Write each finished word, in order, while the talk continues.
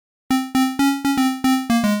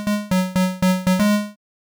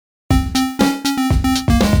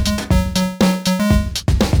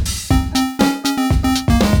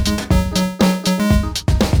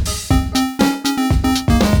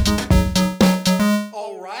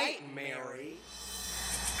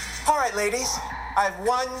right, ladies. I have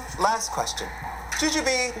one last question.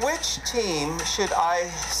 Jujubee, which team should I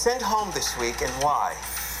send home this week and why?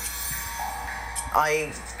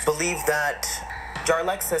 I believe that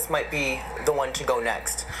Jarlexis might be the one to go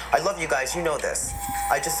next. I love you guys, you know this.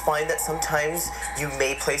 I just find that sometimes you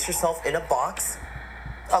may place yourself in a box.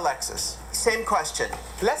 Alexis, same question.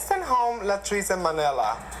 Let's send home Latrice and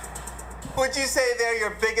Manila. Would you say they're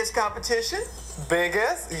your biggest competition?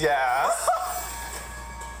 Biggest? Yes.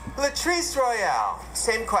 Latrice Royale,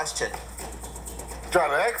 same question.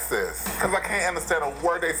 Jarlexis, because I can't understand a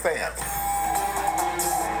word they saying.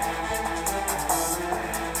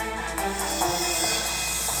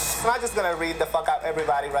 I'm not just gonna read the fuck out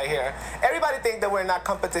everybody right here. Everybody think that we're not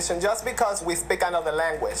competition just because we speak another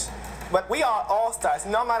language. But we are all stars,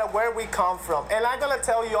 no matter where we come from. And I'm gonna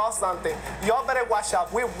tell you all something. Y'all better watch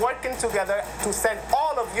out. We're working together to send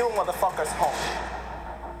all of you motherfuckers home.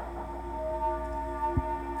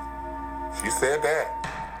 She said that.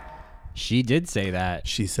 She did say that.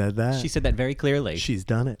 She said that. She said that very clearly. She's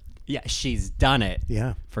done it. Yeah, she's done it.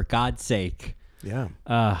 Yeah. For God's sake. Yeah.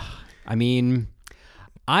 I mean,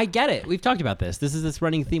 I get it. We've talked about this. This is this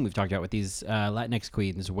running theme we've talked about with these Latinx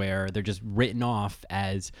queens where they're just written off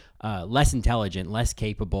as less intelligent, less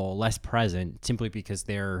capable, less present, simply because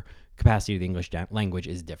their capacity to the English language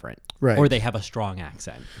is different. Right. Or they have a strong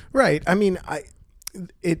accent. Right. I mean,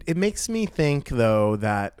 it makes me think, though,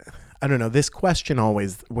 that... I don't know, this question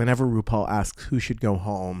always, whenever RuPaul asks who should go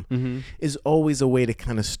home, is always a way to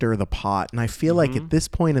kind of stir the pot. And I feel like at this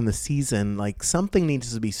point in the season, like something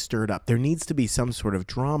needs to be stirred up. There needs to be some sort of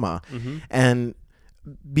drama. And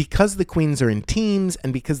because the queens are in teams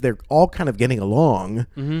and because they're all kind of getting along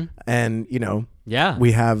and, you know,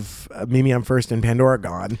 we have Mimi on first and Pandora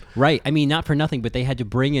gone. Right. I mean, not for nothing, but they had to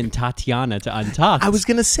bring in Tatiana to Untucked. I was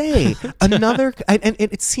going to say another, and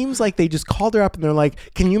it seems like they just called her up and they're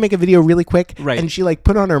like, can you make a video really quick? Right. And she like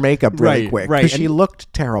put on her makeup really quick. Right. Because she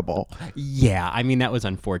looked terrible. Yeah. I mean, that was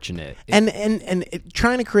unfortunate. And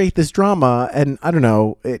trying to create this drama, and I don't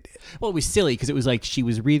know. Well, it was silly because it was like she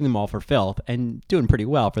was reading them all for filth and doing pretty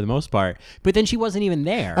well for the most part. But then she wasn't even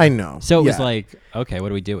there. I know. So it was like, okay, what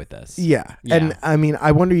do we do with this? Yeah. And I mean,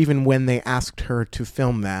 I wonder even when they asked her to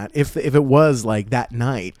film that, if it was like that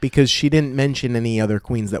night, because she didn't mention any other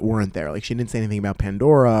queens that weren't there. Like she didn't say anything about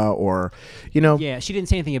Pandora or, you know. Yeah, she didn't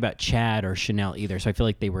say anything about Chad or Chanel either. So I feel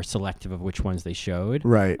like they were selective of which ones they showed.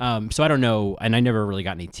 Right. So I don't know. And I never really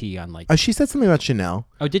got any tea on like. She said something about Chanel.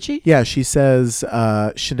 Oh, did she? Yeah, she says,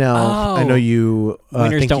 Chanel, I know you.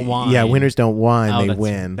 Winners don't whine. Yeah, winners don't whine, they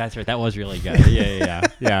win. That's right. That was really good.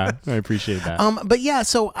 Yeah. I appreciate that. But yeah,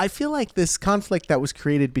 so I feel like this conflict that was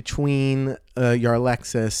created between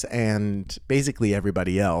Jarlexis and basically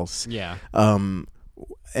everybody else. Yeah.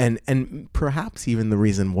 And perhaps even the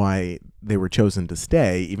reason why they were chosen to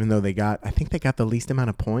stay, even though I think they got the least amount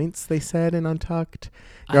of points, they said in Untucked.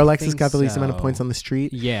 Jarlexis got the least amount of points on the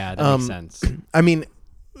street. Yeah, that makes sense. I mean,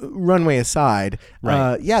 runway aside,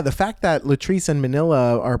 the fact that Latrice and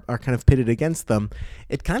Manila are kind of pitted against them,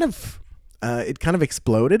 it kind of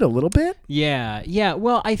exploded a little bit. Yeah.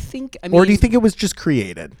 Well, I think. Or do you think it was just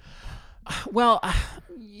created? Well,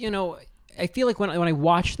 you know, I feel like when I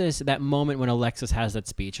watch this, that moment when Alexis has that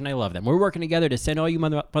speech, and I love them. We're working together to send all you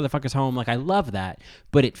motherfuckers home. Like, I love that.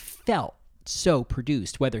 But it felt so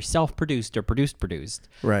produced, whether self-produced or produced.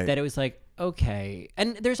 Right. That it was like, okay.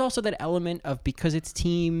 And there's also that element of, because it's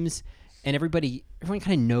teams and everyone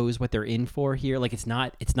kind of knows what they're in for here. Like, it's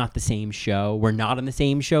not the same show. We're not on the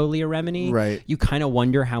same show, Leah Remini. Right. You kind of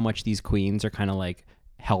wonder how much these queens are kind of like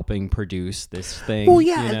helping produce this thing. Well,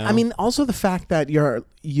 yeah. You know? And I mean, also the fact that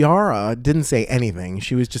Yara didn't say anything.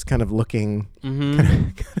 She was just kind of looking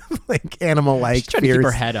kind of like animal-like. She's trying to keep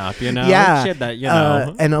her head up, you know? Yeah. She had that, you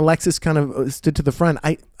know. And Alexis kind of stood to the front.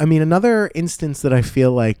 I mean, another instance that I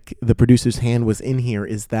feel like the producer's hand was in here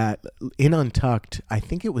is that in Untucked, I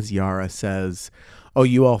think it was Yara says, oh,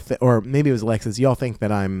 you all, or maybe it was Alexis, you all think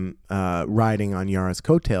that I'm riding on Yara's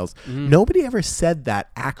coattails. Nobody ever said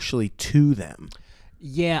that actually to them.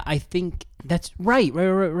 Yeah, I think that's right.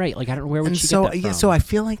 Like, I don't know where would she get that from? So I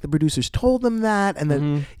feel like the producers told them that, and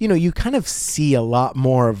then you kind of see a lot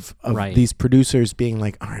more of these producers being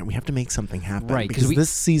like, all right, we have to make something happen, right? Because this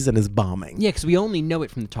season is bombing. Yeah, because we only know it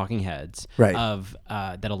from the talking heads, right? Of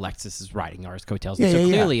that Alexis is riding Yara's coattails, so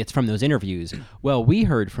clearly it's from those interviews. Well, we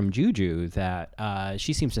heard from Juju that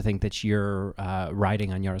she seems to think that you're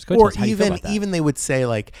riding on Yara's coattails. Or even they would say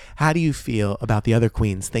like, how do you feel about the other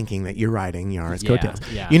queens thinking that you're riding Yara's coattails?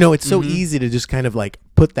 Yeah. You know, it's so easy to just kind of like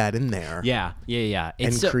put that in there. Yeah.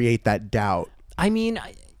 And create that doubt. I mean,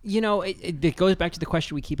 it goes back to the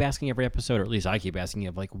question we keep asking every episode, or at least I keep asking,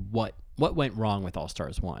 of like what went wrong with All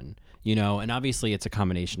Stars 1, and obviously it's a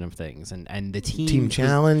combination of things, and the team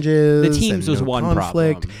challenges, the teams was no one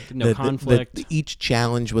conflict. problem, no conflict. Each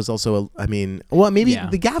challenge was also, maybe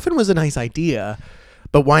the Gaffin was a nice idea,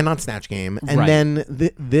 but why not Snatch Game? And then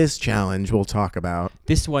this challenge we'll talk about.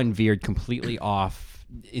 This one veered completely off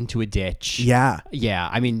into a ditch. Yeah.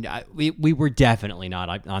 I mean, we were definitely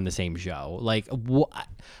not on the same show. Like,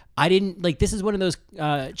 I didn't like. This is one of those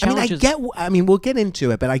challenges. We'll get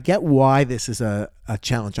into it, but I get why this is a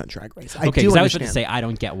challenge on Drag Race. Okay, because I was about to say I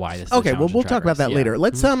don't get why this. Okay, well, we'll talk about that later.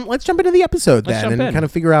 Let's jump into the episode then and kind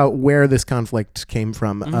of figure out where this conflict came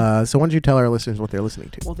from. So why don't you tell our listeners what they're listening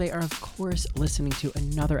to? Well, they are of course listening to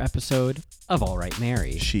another episode of All Right,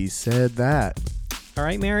 Mary. She said that. All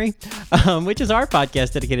Right, Mary, which is our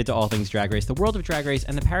podcast dedicated to all things Drag Race, the world of Drag Race,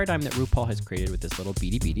 and the paradigm that RuPaul has created with this little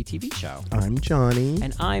beady TV show. I'm Johnny.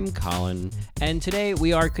 And I'm Colin. And today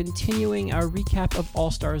we are continuing our recap of All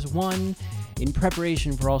Stars 1 in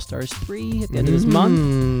preparation for All Stars 3 at the end of this month.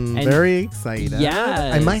 And very excited.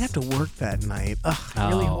 Yeah. I might have to work that night. I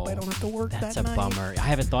really hope I don't have to work that night. That's a bummer. I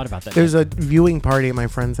haven't thought about that. There's a viewing party at my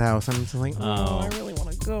friend's house. I'm just like, I really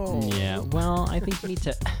want to go. Yeah, well, I think you need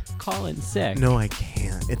to call in sick. No, I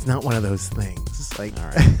can't. It's not one of those things. Like, all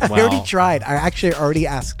right. Well, I already tried. I actually already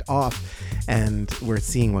asked off, and we're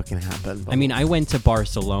seeing what can happen. I mean, I went to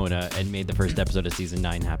Barcelona and made the first episode of season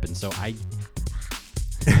 9 happen, so I...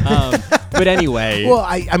 but anyway. Well,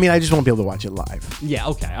 I just won't be able to watch it live. Yeah,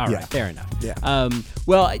 okay. All right. Fair enough. Yeah.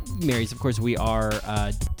 Well, Marys, of course, we are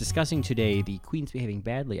discussing today the Queens Behaving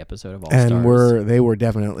Badly episode of All Stars. And they were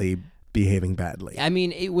definitely behaving badly. I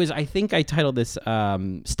mean, I think I titled this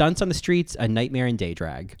Stunts on the Streets, A Nightmare in Day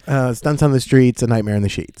Drag. Stunts on the Streets, A Nightmare in the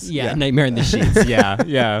Sheets. Yeah. Nightmare in the Sheets.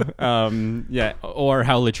 Yeah. Or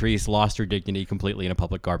how Latrice lost her dignity completely in a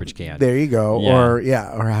public garbage can. There you go.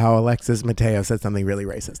 Yeah. Or how Alexis Mateo said something really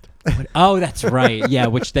racist. Oh, that's right. Yeah,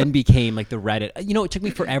 which then became like the Reddit. It took me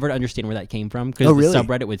forever to understand where that came from, because really? The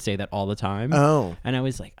subreddit would say that all the time. Oh. And I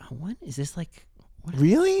was like, what is this like?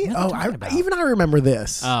 Really? I remember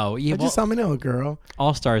this. Oh, yeah. Just let me know, girl.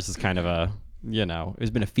 All Stars is kind of a,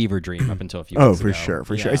 it's been a fever dream up until a few weeks ago.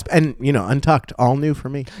 For sure. And, Untucked, all new for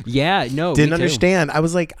me. Yeah, no. Didn't understand. I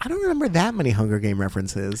was like, I don't remember that many Hunger Game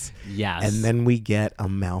references. Yes. And then we get a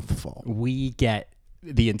mouthful. We get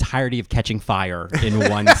the entirety of Catching Fire in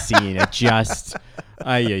one scene. It just...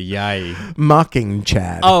 Ay. Mocking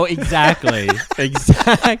Chad. Oh, exactly.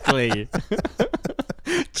 Exactly.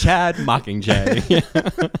 Chad Mockingjay.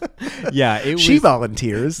 Yeah, it was. She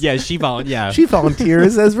volunteers. Yeah, she volunteers. She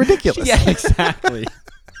volunteers as ridiculous. Yeah, exactly.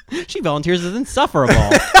 She volunteers as insufferable.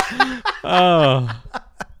 Oh.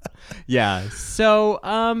 Yeah.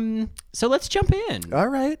 So let's jump in. All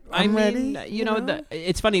right. I'm ready.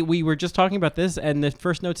 It's funny. We were just talking about this, and the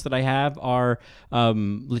first notes that I have are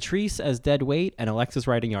Latrice as dead weight and Alexis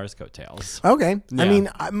riding Yara's coattails. Okay. Yeah. I mean,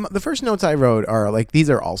 the first notes I wrote are like, these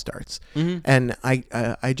are all stars. Mm-hmm. And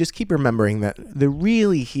I just keep remembering that they're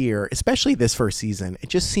really here, especially this first season. It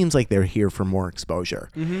just seems like they're here for more exposure.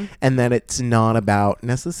 Mm-hmm. And that it's not about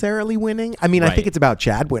necessarily winning. I mean, I think it's about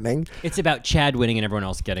Chad winning. It's about Chad winning and everyone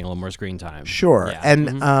else getting a little more screen time. Sure.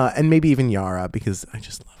 Yeah. And maybe even Yara, because I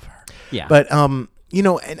just love her. Yeah. But and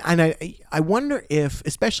I wonder if,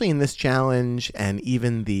 especially in this challenge and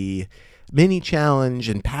even the mini challenge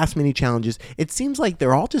and past mini challenges, it seems like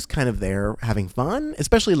they're all just kind of there having fun,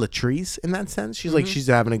 especially Latrice in that sense. She's like, she's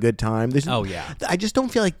having a good time. I just don't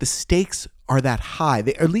feel like the stakes are that high.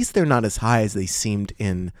 At least they're not as high as they seemed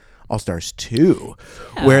in All Stars 2,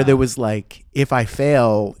 where there was like, if I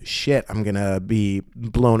fail, shit, I'm going to be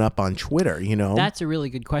blown up on Twitter, That's a really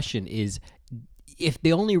good question, is if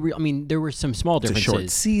the only there were some small differences. It's a short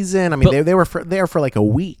season. I mean, they were there for like a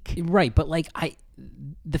week. Right, but like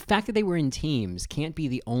the fact that they were in teams can't be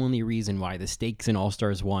the only reason why the stakes in All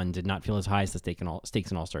Stars 1 did not feel as high as the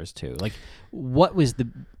stakes in All Stars 2. Like, what was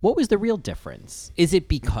the real difference? Is it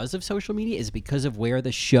because of social media? Is it because of where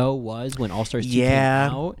the show was when All Stars 2 came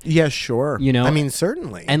out? Yeah, sure. I mean,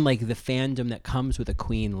 certainly. And like the fandom that comes with a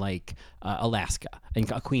queen like Alaska and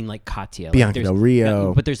a queen like Katya. Bianca Del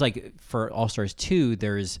Rio. But there's like, for All Stars 2,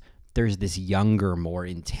 there's this younger, more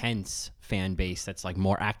intense fan base that's like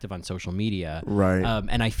more active on social media. Right.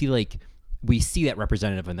 And I feel like we see that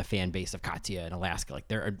representative in the fan base of Katya and Alaska. Like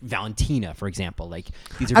Valentina, for example. Like,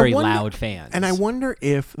 these are very loud fans. And I wonder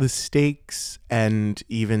if the stakes and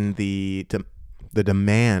even the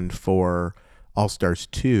demand for All Stars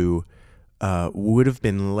 2 would have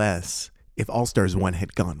been less if All Stars 1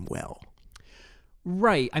 had gone well.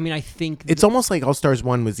 Right. I mean, I think... It's almost like All Stars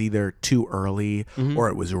 1 was either too early or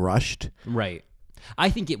it was rushed. Right. I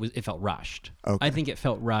think it felt rushed. Okay. I think it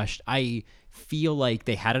felt rushed. I feel like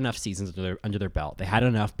they had enough seasons under their belt. They had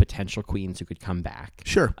enough potential queens who could come back.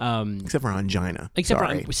 Sure. Except for Angina. Except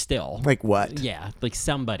Sorry. for still. Like what? Yeah, like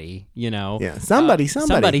somebody, you know. Yeah, somebody.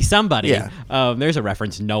 Yeah. There's a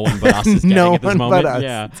reference no one but us is getting No at this one moment. but us.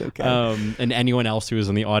 Yeah. It's okay. And anyone else who was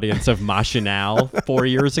in the audience of Machinal 4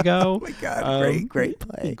 years ago. Oh my God, great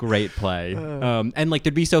play. Great play. And like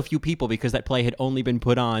there'd be so few people because that play had only been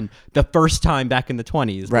put on the first time back in the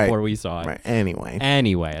 20s before we saw it. Right. Anyway,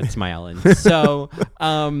 it's my Ellen. So,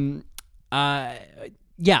 All Stars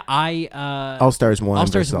 1 All Stars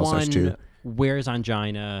versus All Stars 2. Where's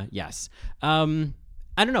Angina? Yes. I don't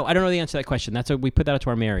know. I don't know the answer to that question. That's what we put that out to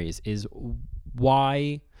our Marys is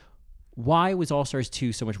why was All Stars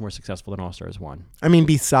 2 so much more successful than All Stars 1? I mean,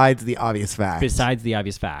 besides the obvious fact. Because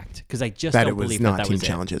I just that don't it was believe not that team was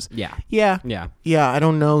challenges. Yeah. Yeah. I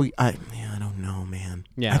don't know. I don't know, man.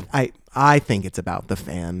 Yeah. I think it's about the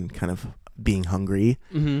fan kind of being hungry.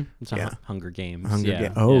 Mm-hmm. It's Yeah. Hunger Games.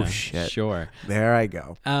 Oh, shit. Sure. There I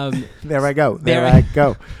go. There I go.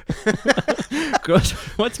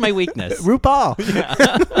 What's my weakness? RuPaul.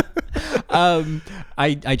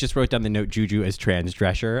 I just wrote down the note Juju as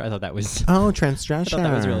transdresser. I thought that was transdresser. I thought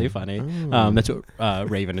that was really funny. That's what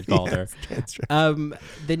Raven had called her.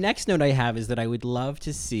 The next note I have is that I would love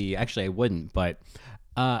to see. Actually, I wouldn't, but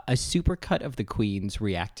a supercut of the queens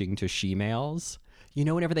reacting to she-males. You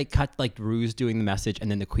know, whenever they cut like Rue's doing the message, and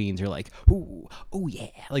then the queens are like, "Ooh, oh yeah,"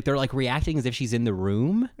 like they're like reacting as if she's in the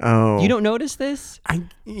room. Oh, you don't notice this? I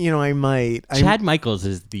might. Chad Michaels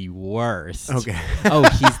is the worst. Okay.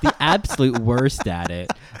 He's the absolute worst at it.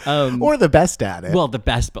 Or the best at it. Well, the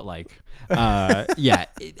best, but like, yeah.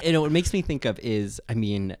 What makes me think of is, I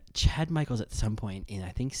mean, Chad Michaels at some point in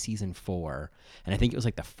I think season 4, and I think it was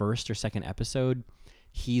like the first or second episode.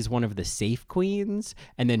 He's one of the safe queens,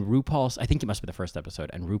 and then RuPaul, I think it must be the first episode,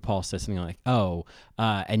 and RuPaul says something like,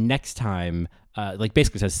 and next time, like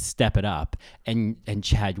basically says, step it up, and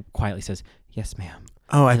Chad quietly says, yes, ma'am.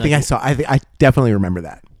 Oh, I definitely remember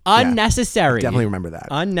that. Unnecessary. Yeah, definitely remember that.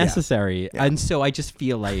 Unnecessary. Yeah. And so I just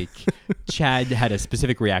feel like Chad had a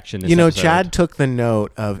specific reaction this episode. Chad took the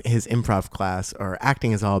note of his improv class, or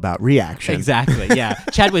acting is all about reaction. Exactly, yeah.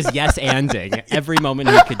 Chad was yes-anding every moment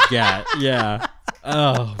he could get. Yeah.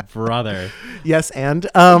 Oh, brother. Yes, and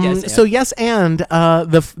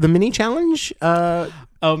the mini challenge.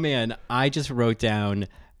 Oh man, I just wrote down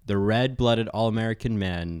the red-blooded all-American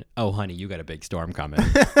men. Oh honey, you got a big storm coming.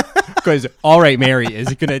 Because All Right Mary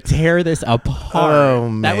is gonna tear this apart. Oh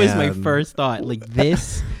man, that was my first thought. Like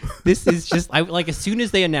this is just as soon as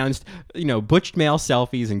they announced, butch male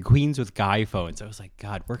selfies and queens with guy phones, I was like,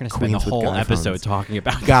 God, we're gonna spend the whole episode talking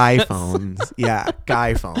about guy phones. Yeah,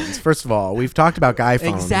 guy phones. First of all, we've talked about guy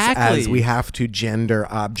phones as we have to gender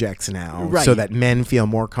objects now, so that men feel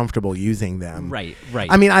more comfortable using them. Right.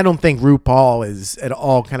 I mean, I don't think RuPaul is at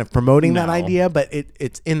all kind of promoting that idea, but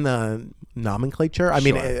it's in the nomenclature. I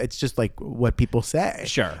mean, it's just like what people say.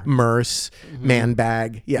 Sure. Merce, man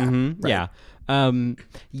bag. Yeah. Mm-hmm. Right.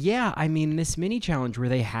 Yeah. I mean, this mini challenge where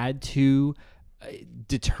they had to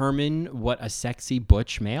determine what a sexy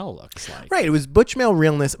butch male looks like. Right. It was butch male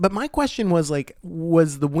realness. But my question was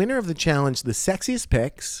was the winner of the challenge the sexiest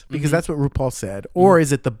picks? Because that's what RuPaul said. Or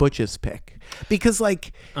is it the butchest pick? Because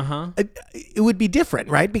it would be different,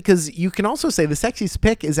 right? Because you can also say the sexiest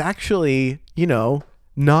pick is actually,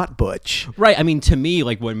 not butch. Right. I mean, to me,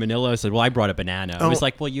 like when Manila said, well, I brought a banana. I was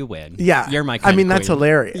like, well, you win. Yeah. You're my kind I mean, of that's queen.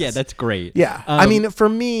 hilarious. Yeah, that's great. Yeah. I mean, for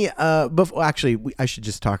me, I should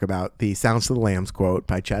just talk about the Sounds to the Lambs quote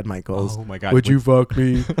by Chad Michaels. Oh my God. Would you fuck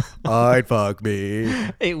me? I'd fuck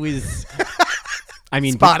me. It was... I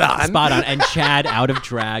mean, spot on. And Chad, out of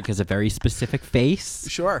drag, has a very specific face.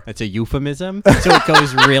 Sure. It's a euphemism. So it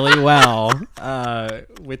goes really well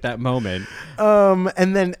with that moment.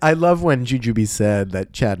 And then I love when Jujubee said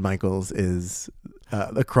that Chad Michaels is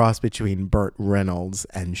the cross between Burt Reynolds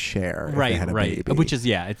and Cher. Right. Baby. Which is,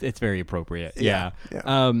 it's very appropriate. Yeah.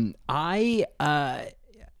 To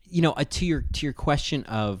your question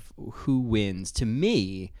of who wins, to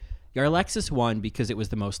me, your Alexis won because it was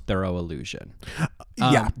the most thorough illusion.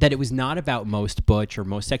 That it was not about most butch or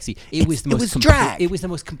most sexy. It was drag. It was the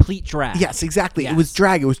most complete drag. Yes, exactly. Yes. It was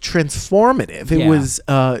drag. It was transformative. It was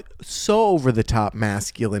so over the top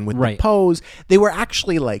masculine with the pose. They were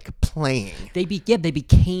actually playing. They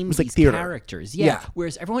became these theater. characters. Yeah.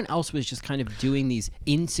 Whereas everyone else was just kind of doing these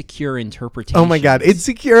insecure interpretations. Oh my God,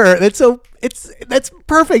 insecure. That's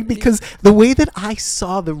perfect because the way that I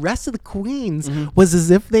saw the rest of the queens was as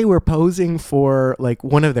if they were posing for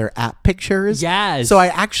one of their app pictures. Yes. So I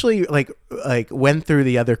actually went through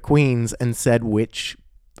the other queens and said which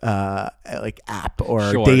like app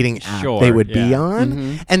or Sure, dating app sure, they would be yeah.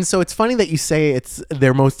 on. And so it's funny that you say it's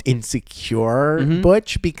their most insecure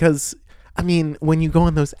butch, because I mean, when you go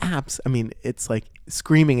on those apps, I mean, it's like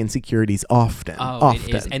screaming insecurities often.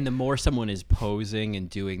 It is. And the more someone is posing and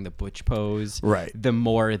doing the butch pose, Right. the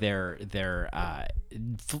more they're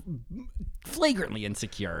flagrantly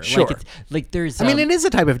insecure. Sure. Like, it's, like there's. I mean, it is a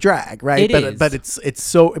type of drag, right? It is. But it's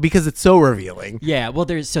so, because it's so revealing. Yeah, well,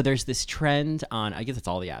 there's this trend on, I guess it's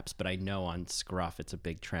all the apps, but I know on Scruff it's a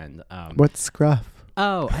big trend. What's Scruff?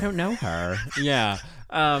 Oh, I don't know her. Yeah,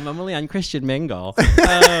 I'm only on Christian Mingle.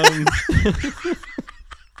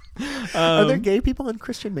 Are there gay people on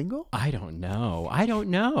Christian Mingle? I don't know.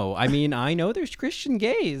 I mean, I know there's Christian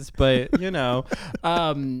gays, but you know.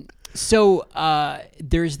 So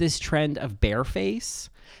there's this trend of bareface,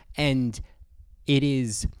 and it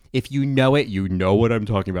is, if you know it, you know what I'm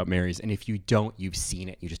talking about, Marys. And if you don't, you've seen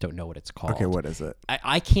it. You just don't know what it's called. Okay, what is it?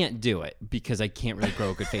 I can't do it because I can't really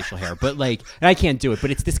grow good facial hair. But like, and I can't do it.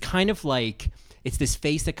 But it's this kind of like, it's this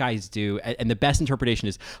face that guys do. And the best interpretation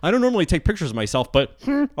is, I don't normally take pictures of myself, but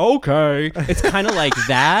okay. It's kind of like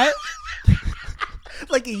that.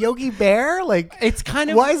 Like a Yogi Bear? Like, It's kind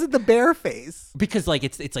of, why is it the bear face? because like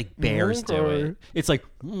it's like bears do it. It's like,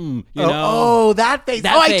 you Oh, know. oh, that face.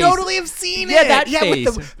 That I face. totally have seen Yeah, it. that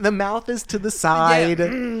With face. the mouth is to the side,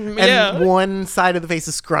 and one side of the face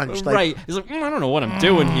is scrunched. Like, Right. It's like, I don't know what I'm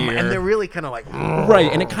doing here. And they're really kind of like, right.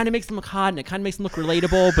 And it kind of makes them look hot, and it kind of makes them look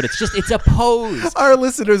relatable, but it's a pose. Our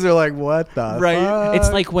listeners are like, what the Right. fuck?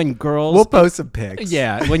 It's like when girls. We'll post some pics.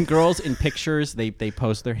 Yeah, when girls in pictures, they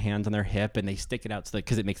post their hands on their hip and they stick it out so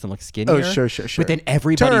because it makes them look skinnier. Oh, sure. But then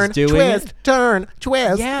everybody's doing twist, it. Turn,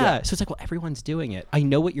 twist. Yeah. So it's like, well, everyone's doing it. I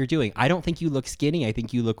know what you're doing. I don't think you look skinny. I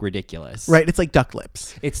think you look ridiculous. Right. It's like duck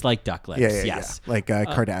lips. It's like duck lips. Yeah. Yes. Like a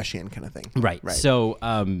Kardashian kind of thing. Right. So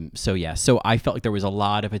I felt like there was a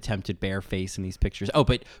lot of attempted bare face in these pictures. Oh,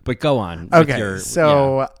 but go on. with Okay. your-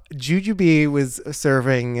 So Jujubee was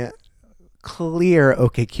serving clear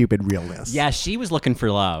OkCupid realness. yeah, she was looking for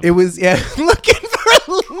love. It was looking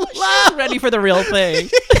for love. Ready for the real thing.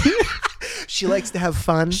 She likes to have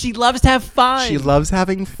fun. She loves to have fun. She loves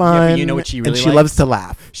having fun. but you know what she really and she likes? loves to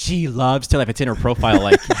laugh. She loves to laugh. It's in her profile,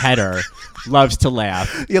 like header. Loves to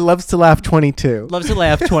laugh. Yeah, loves to laugh 22. Loves to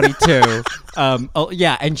laugh 22.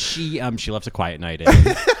 And she loves a quiet night in.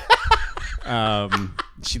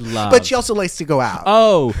 She loves. But she also likes to go out.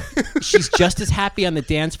 Oh, she's just as happy on the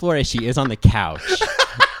dance floor as she is on the couch.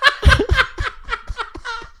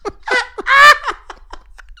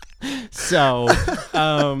 So,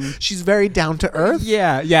 She's very down to earth.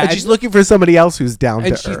 yeah. And she's looking for somebody else who's down to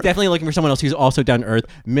And earth. she's definitely looking for someone else who's also down to earth.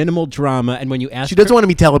 Minimal drama. And when you ask She doesn't want to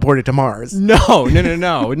be teleported to Mars. No.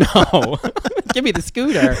 Give me the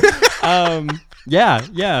scooter.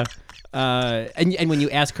 Yeah. And when you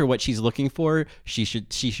ask her what she's looking for, she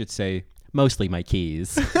should say mostly my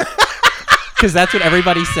keys. Because that's what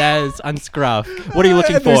everybody says on Scruff. What are you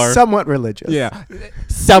looking And they're for? somewhat religious. Yeah.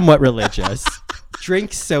 Somewhat religious.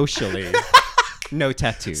 Drink socially. No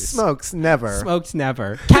tattoos. Smokes never. Smokes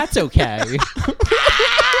never. Cat's okay.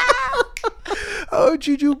 Oh,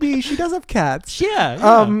 Jujubee, she does have cats.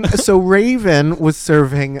 Yeah. So Raven was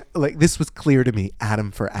serving, like, this was clear to me,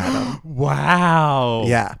 Adam for Adam. Wow.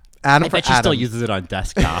 Yeah. Adam I for bet she Adam. still uses it on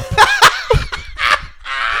desktop.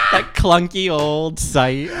 That clunky old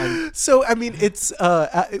site. So I mean, it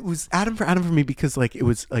was Adam for me because like it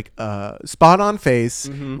was like spot on face.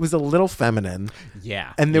 It was a little feminine.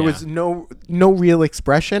 Yeah. And there was no real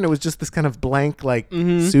expression. It was just this kind of blank, like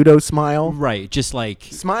pseudo smile. Right. Just like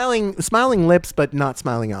Smiling lips, but not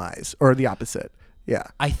smiling eyes, or the opposite. Yeah.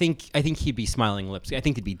 I think he'd be smiling lips. I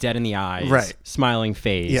think he'd be dead in the eyes. Right. Smiling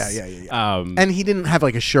face. Yeah. And he didn't have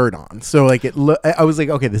like a shirt on, so like I was like,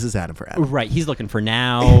 okay, this is Adam for Adam. Right. He's looking for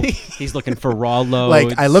now. He's looking for raw loads.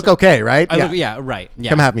 Like I look okay, right? Right. Yeah.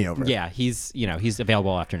 Come have me over. Yeah. He's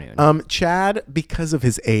available all afternoon. Chad, because of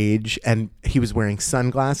his age, and he was wearing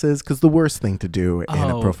sunglasses, because the worst thing to do in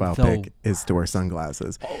a profile pic is to wear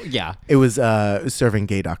sunglasses. Oh, yeah. It was serving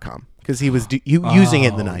gay.com. Because he was using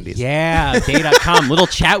it in the 90s. Yeah, gay.com, little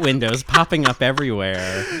chat windows popping up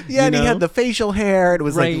everywhere. Yeah, and he had the facial hair. It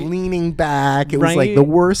was like leaning back. It was like the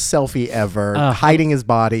worst selfie ever, hiding his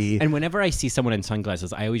body. And whenever I see someone in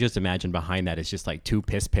sunglasses, I always just imagine behind that is just like two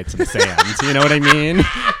piss pits in the sand. You know what I mean?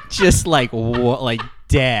 Just like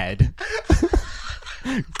dead.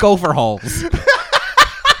 Gopher holes.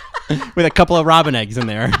 With a couple of robin eggs in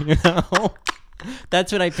there, you know?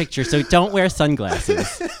 That's what I picture. So don't wear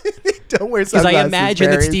sunglasses. Don't wear Because sunglasses. I imagine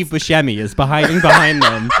that Steve Buscemi is hiding behind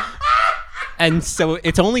them. And so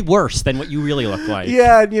it's only worse than what you really look like.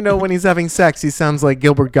 Yeah, you know, when he's having sex, he sounds like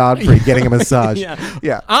Gilbert Godfrey getting a massage.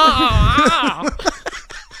 Yeah.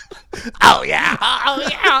 Oh yeah. Oh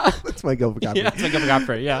yeah. That's my Gilbert Godfrey. Yeah, that's my Gilbert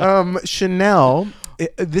Godfrey. Yeah. Chanel.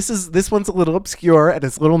 This one's a little obscure and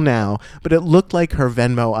it's little now, but it looked like her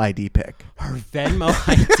Venmo ID pic. Her Venmo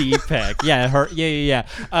ID pic. Yeah.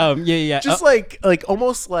 Yeah. Just like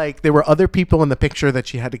almost like there were other people in the picture that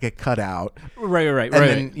she had to get cut out. Right. And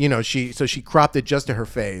then, you know, she cropped it just to her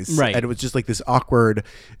face. Right. And it was just like this awkward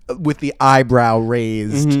with the eyebrow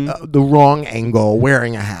raised, the wrong angle,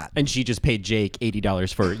 wearing a hat. And she just paid Jake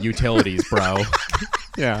 $80 for utilities, bro.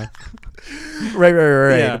 Yeah. Right.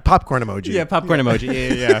 Yeah. Popcorn emoji. Yeah, popcorn emoji.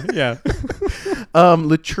 Yeah.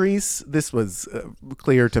 Latrice, this was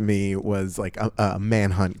clear to me, was like a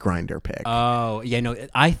manhunt grinder pick. Oh, yeah, no,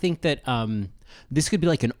 I think that this could be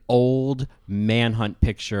like an old manhunt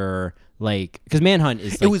picture, like, because manhunt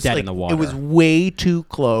is like dead in the water. It was way too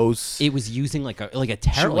close. It was using like a She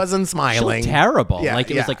terrible. wasn't smiling. She looked terrible. Yeah,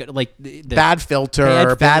 like it yeah. was like the bad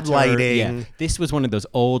filter, bad lighting. Yeah. This was one of those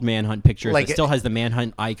old manhunt pictures. Like that still has the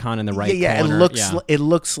manhunt icon in the right Yeah, corner. it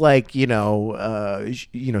looks like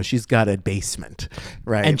she's got a basement,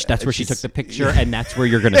 right? And that's where she took the picture, and that's where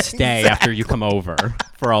you're gonna stay after you come over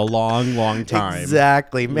for a long, long time.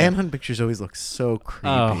 Exactly. Manhunt pictures always look so creepy.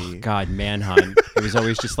 Oh God, manhunt. It was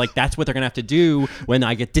always just like, that's what they're gonna have to do when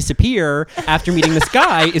I disappear after meeting this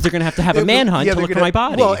guy. Is they're gonna have to have a manhunt to look for my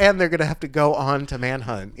body. Well, and they're gonna have to go on to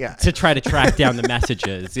manhunt, yeah, to try to track down the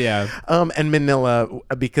messages, yeah. And Manila,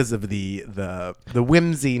 because of the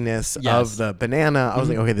whimsiness of the banana, I was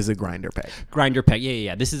like, okay, this is a grinder pic. Grinder pic,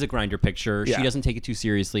 yeah. This is a grinder picture. Yeah. She doesn't take it too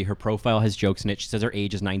seriously. Her profile has jokes in it. She says her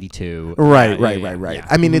age is 92. Right. Yeah.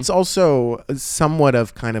 I mean, it's also somewhat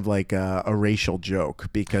of kind of like a racial joke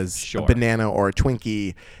because a banana or a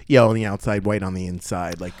Twinkie, yellow on the outside, white on the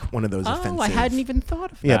inside, like one of those offensive. Oh, I hadn't even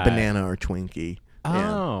thought of that. Yeah, banana or Twinkie.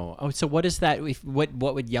 Oh, so what is that? What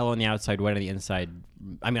would yellow on the outside, white on the inside?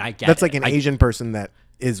 I mean, I get that's like an Asian person that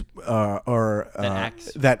is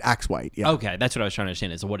that acts white. Yeah. Okay, that's what I was trying to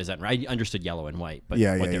understand. Is what is that? I understood yellow and white, but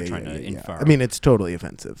what they're trying to infer. I mean, it's totally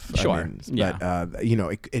offensive. Sure. But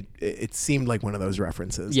it seemed like one of those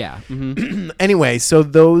references. Yeah. Anyway, so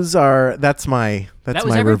that's my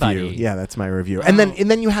everybody. review. Yeah, that's my review. And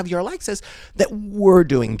then you have your Alexis that were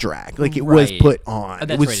doing drag, like it was put on.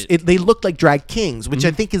 That's right. They looked like drag kings, which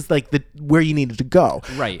I think is like where you needed to go.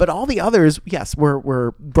 Right. But all the others, yes,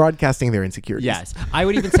 were broadcasting their insecurities. Yes, I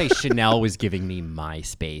would even say Chanel was giving me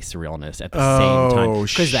MySpace realness at the same time.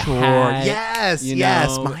 Because the hat, yes,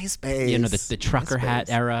 MySpace. You know, the trucker hat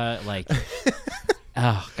era, like.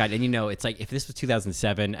 Oh God! And it's like if this was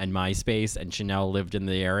 2007 and MySpace and Chanel lived in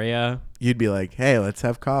the area, you'd be like, "Hey, let's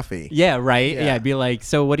have coffee." Yeah, right. Yeah, I'd be like,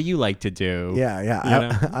 "So, what do you like to do?"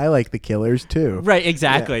 Yeah. I like the Killers too. Right.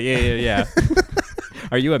 Exactly. Yeah.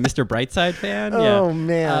 Are you a Mr. Brightside fan? Oh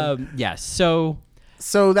man. Yeah. So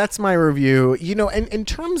that's my review. And in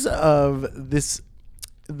terms of this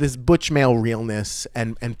butch male realness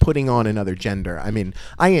and putting on another gender, I mean,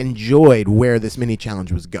 I enjoyed where this mini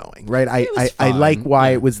challenge was going, right? I like why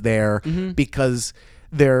it was there because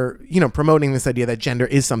they're promoting this idea that gender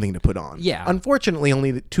is something to put on. Yeah. Unfortunately,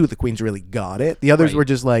 only two of the queens really got it. The others were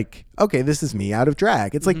just like, okay, this is me out of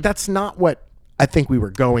drag. It's like, that's not what I think we were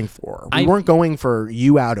going for. We weren't going for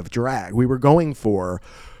you out of drag. We were going for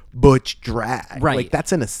butch drag. Right. Like,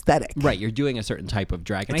 that's an aesthetic. Right. You're doing a certain type of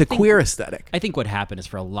drag. It's a queer aesthetic. I think what happened is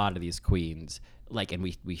for a lot of these queens, like, and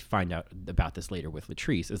we find out about this later with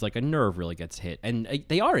Latrice, is like a nerve really gets hit. And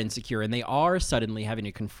they are insecure and they are suddenly having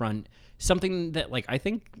to confront something that, like, I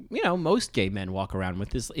think, most gay men walk around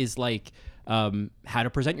with is like how to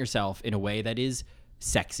present yourself in a way that is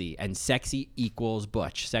sexy, and sexy equals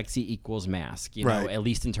butch, sexy equals mask, at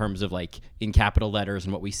least in terms of like in capital letters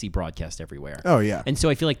and what we see broadcast everywhere. Oh yeah. And so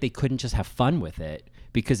I feel like they couldn't just have fun with it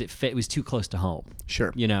because it was too close to home.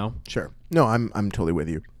 Sure. Sure. No, I'm totally with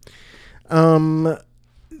you. So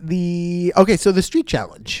the street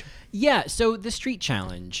challenge. Yeah, so the street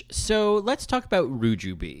challenge. So let's talk about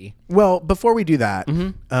Jujubee. Well, before we do that,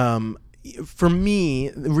 for me,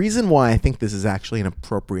 the reason why I think this is actually an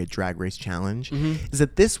appropriate drag race challenge is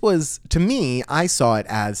that this was, to me, I saw it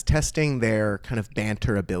as testing their kind of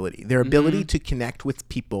banter ability, their ability to connect with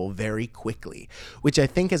people very quickly, which I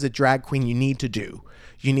think as a drag queen you need to do.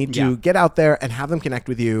 You need to get out there and have them connect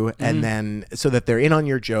with you, and then so that they're in on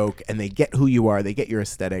your joke and they get who you are, they get your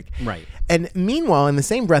aesthetic. Right. And meanwhile, in the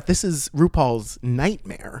same breath, this is RuPaul's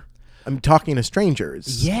nightmare. I'm talking to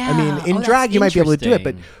strangers. Yeah. I mean, in drag, you might be able to do it,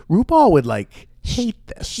 but RuPaul would hate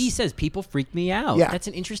this. She says people freak me out. Yeah. That's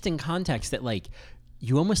an interesting context that, like,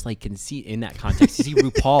 you almost like can see in that context. You see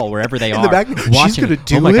RuPaul wherever they are the back, watching. she's gonna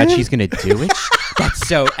do oh my god, it? she's gonna do it. That's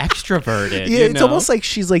so extroverted. Yeah, you it's know? almost like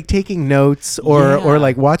she's like taking notes or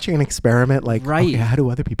like watching an experiment. Like, Right. okay, how do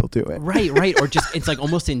other people do it? right, or just it's like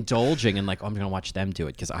almost indulging and like, oh, I'm gonna watch them do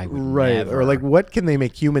it because I would Right. never. Or like, what can they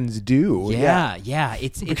make humans do? Yeah.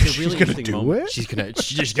 It's a really She's gonna interesting do moment. it?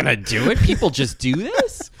 She's just gonna do it. People just do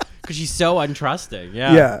this because she's so untrusting.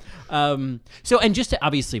 Yeah. So and just to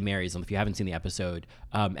obviously marries them. If you haven't seen the episode,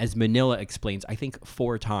 as Manila explains, I think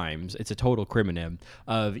 4 times, it's a total crimonym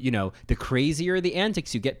of the crazier the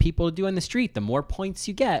antics you get people to do on the street, the more points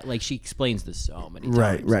you get. Like she explains this so many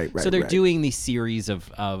times. Right. So they're right. doing these series of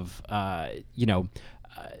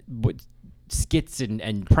what skits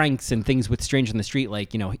and pranks and things with strangers on the street,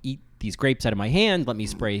 like eat these grapes out of my hand, let me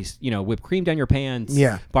spray whipped cream down your pants,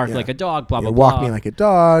 bark like a dog, blah blah blah, walk me like a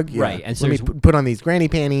dog, right? And so let me put on these granny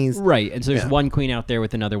panties, right? And so there's one queen out there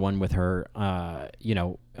with another one with her on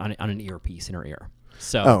an earpiece in her ear.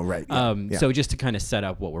 So so just to kind of set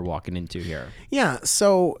up what we're walking into here. Yeah.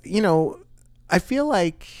 So I feel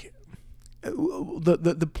like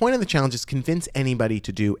the point of the challenge is convince anybody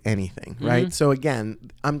to do anything, right? So again,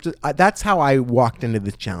 that's how I walked into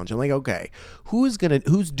this challenge. I'm like, okay, who's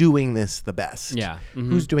doing this the best? Yeah.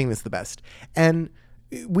 Who's doing this the best? And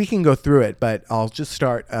we can go through it, but I'll just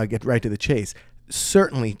get right to the chase.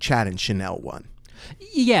 Certainly Chad and Chanel won.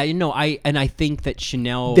 Yeah, I think that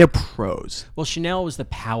Chanel, they're pros. Well, Chanel was the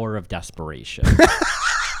power of desperation.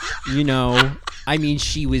 I mean,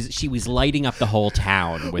 she was lighting up the whole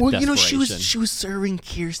town with desperation. she was serving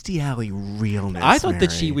Kirstie Alley realness. I thought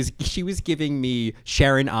that she was giving me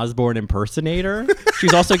Sharon Osbourne impersonator. She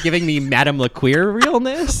was also giving me Madame LaQueer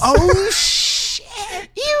realness. Oh shit!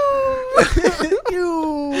 Yeah.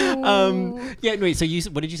 Wait. So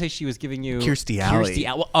what did you say she was giving you? Kirstie Alley. Kirstie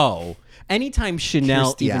Alley. Oh, anytime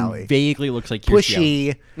Chanel Kirstie even Alley. vaguely looks like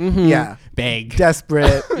Kirstie Pushy. Yeah. Big.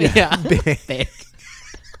 Desperate. Yeah. Big.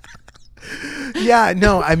 Yeah,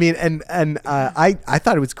 no, I mean, and I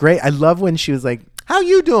thought it was great. I love when she was like, "How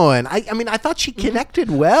you doing?" I mean, I thought she connected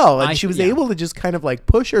well, and she was able to just kind of like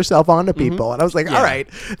push herself onto people. And I was like, "All right,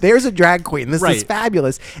 there's a drag queen. This is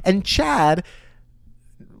fabulous." And Chad,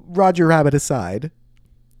 Roger Rabbit aside,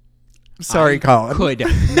 sorry, Colin, could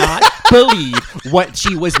not believe what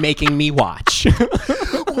she was making me watch.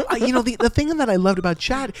 The thing that I loved about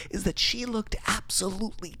Chad is that she looked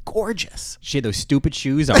absolutely gorgeous. She had those stupid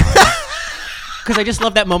shoes on. Because I just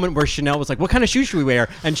love that moment where Chanel was like, what kind of shoes should we wear?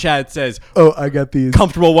 And Chad says, oh, I got these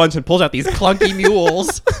comfortable ones, and pulls out these clunky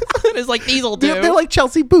mules. And it's like, these will do. They're like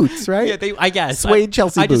Chelsea boots, right? Yeah, I guess. Suede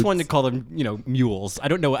Chelsea boots. I just wanted to call them, mules. I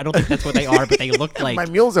don't know. I don't think that's what they are, but they look like. My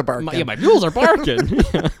mules are barking. My mules are barking.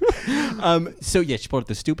 So she pulled out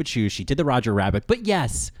the stupid shoes. She did the Roger Rabbit. But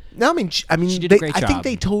yes. No, I mean, she did a great job. I think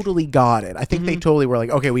they totally got it. I think they totally were like,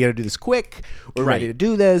 okay, we got to do this quick. We're ready to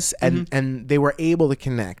do this. And they were able to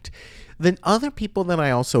connect. Then other people that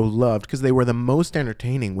I also loved, because they were the most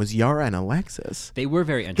entertaining, was Yara and Alexis. They were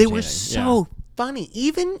very entertaining. They were so funny.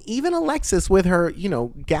 Even Alexis with her,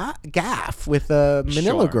 gaff with the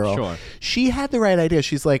Manila girl. Sure. She had the right idea.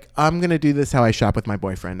 She's like, I'm going to do this how I shop with my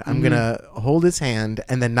boyfriend. I'm going to hold his hand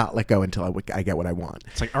and then not let go until I get what I want.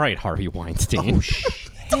 It's like, all right, Harvey Weinstein. Oh,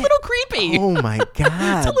 shit. It's a little creepy. Oh, my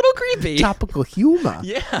God. It's a little creepy. Topical humor.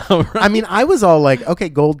 Yeah, right. I mean, I was all like, okay,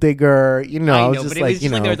 gold digger, I was just like,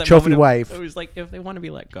 there was that trophy moment wife. It was like, if they want to be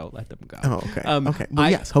let go, let them go. Oh, okay. Okay. Well,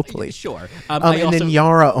 yes, hopefully. Sure. And then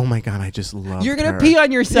Yara, oh my God, I just love You're going her. to pee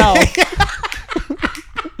on yourself.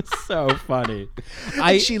 So funny.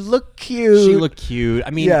 She looked cute.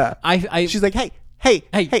 I mean, she's like, hey.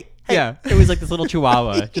 Yeah, it was like this little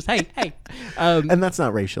chihuahua. Just, hey. And that's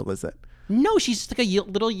not racial, is it? No, she's just like a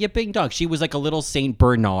little yipping dog. She was like a little Saint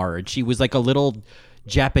Bernard. She was like a little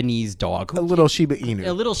Japanese dog. A little Shiba Inu.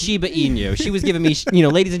 A little Shiba Inu. She was giving me,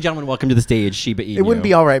 ladies and gentlemen, welcome to the stage, Shiba Inu. It wouldn't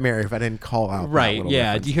be all right, Mary, if I didn't call out. Right,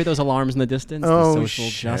 yeah. Do you hear those alarms in the distance? Oh, the social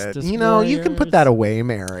shit. justice You warriors? can put that away,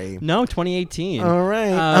 Mary. No, 2018. All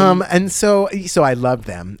right. And so I loved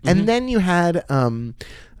them. And then you had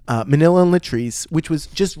Manila and Latrice, which was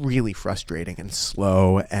just really frustrating and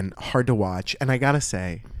slow and hard to watch. And I gotta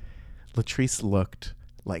say, Latrice looked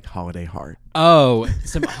like Holiday Heart. Oh,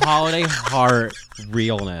 some Holiday Heart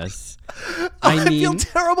realness. I feel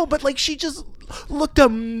terrible, but like she just looked a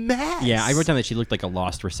mess. Yeah, I wrote down that she looked like a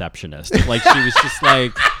lost receptionist. Like she was just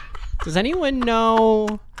like, does anyone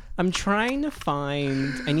know? I'm trying to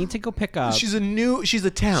find. I need to go pick up. She's a temp. She's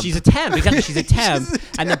a temp. Exactly. She's a temp.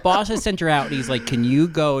 And the boss has sent her out, and he's like, "Can you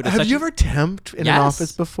go to?" Have you ever temped in an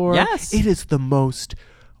office before? Yes. It is the most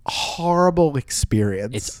horrible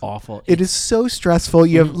experience. It's awful. It is so stressful.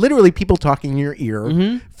 You have literally people talking in your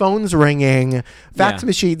ear, phones ringing, fax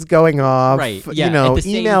machines going off, Right. you Yeah, know, at the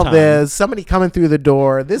same email time. this, somebody coming through the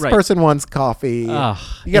door, this Right. person wants coffee. Ugh,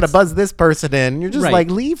 You got to buzz this person in. You're just Right. like,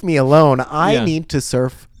 leave me alone. I Yeah. need to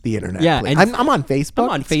surf the internet. Yeah, please. and I'm on Facebook. I'm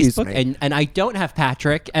on Excuse Facebook, me. and I don't have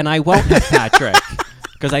Patrick, and I won't have Patrick.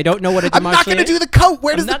 Because I don't know what a I'm not going to do the coat.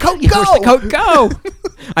 Where does the coat go? Where's the coat go?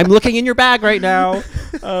 I'm looking in your bag right now.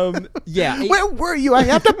 Yeah. Where were you? I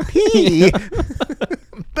have to pee.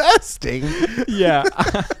 Bursting. Yeah.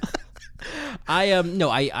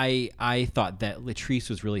 I thought that Latrice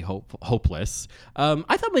was really hopeless.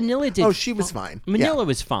 I thought Manila did. Oh, she was fine. Manila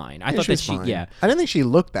was fine. I thought she that was she. fine. Yeah. I didn't think she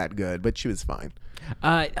looked that good, but she was fine.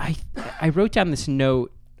 I wrote down this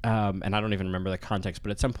note, and I don't even remember the context,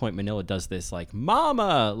 but at some point Manila does this like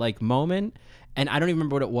 "mama" like moment, and I don't even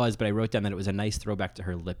remember what it was, but I wrote down that it was a nice throwback to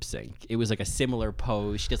her lip sync. It was like a similar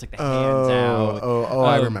pose. She does like the hands out.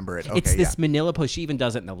 I remember it. It's Okay, this Manila pose. She even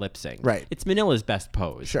does it in the lip sync. Right. It's Manila's best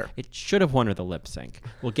pose. Sure. It should have won her the lip sync.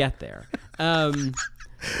 We'll get there.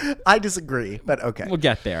 I disagree, but okay. We'll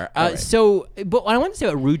get there. right. So, but what I want to say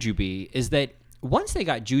about Jujubee is that once they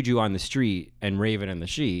got Juju on the street and Raven in the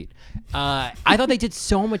sheet, I thought they did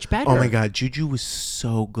so much better. Oh my God, Juju was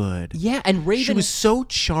so good. Yeah, and Raven. She was so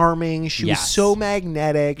charming. She was Yes. so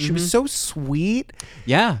magnetic. She was so sweet.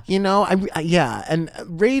 Yeah. You know, yeah. And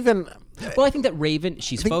Raven, Well, I think that Raven,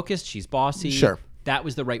 she's focused, she's bossy. Sure. That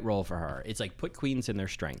was the right role for her. It's like put queens in their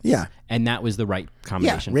strengths. Yeah. And that was the right yeah,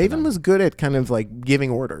 combination. for Raven them. was good at kind of like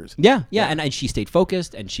giving orders. Yeah. And she stayed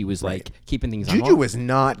focused, and she was like keeping things on. Juju was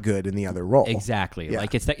not good in the other role. Exactly. Yeah.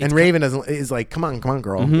 Like it's and Raven is like, come on,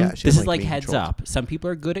 girl. Yeah, she This doesn't is like being heads controlled. up. Some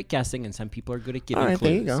people are good at guessing, and some people are good at giving All right,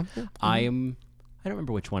 clues. there you go. Yeah. I don't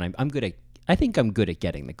remember which one I'm good at. I think I'm good at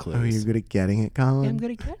getting the clues. Oh, you're good at getting it, Colin. Yeah, I'm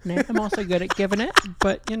good at getting it. I'm also good at giving it,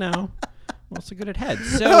 but you know, I'm also good at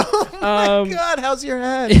heads. So, Oh my God, how's your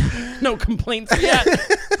head? no complaints yet.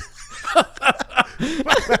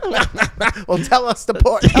 Well,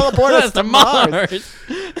 teleport us to Mars.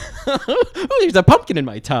 Oh, there's a pumpkin in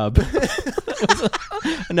my tub.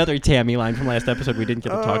 Another Tammy line from last episode we didn't get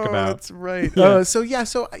to talk about. That's right. So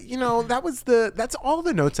you know, that's all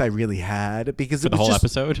the notes I really had because it the was whole just,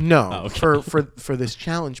 episode? No, Oh, okay. for this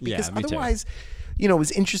challenge because me too. otherwise, you know, it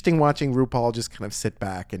was interesting watching RuPaul just kind of sit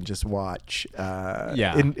back and just watch.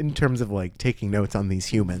 In terms of like taking notes on these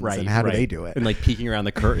humans and how do they do it? And like peeking around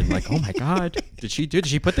the curtain, like, oh my God, did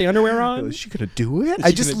she put the underwear on? Is she gonna do it? Is I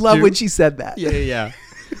she just gonna love do- when she said that. Yeah.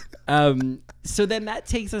 So then that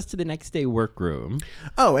takes us to the next day workroom.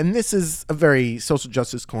 Oh, and this is a very social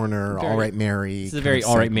justice corner. All right, Mary. This is a very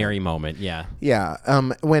all right Mary moment. Yeah. Yeah.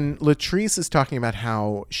 When Latrice is talking about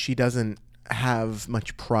how she doesn't have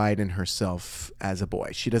much pride in herself as a boy,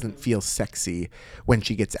 she doesn't feel sexy when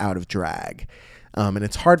she gets out of drag. And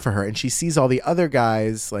it's hard for her. And she sees all the other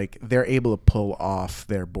guys, like, they're able to pull off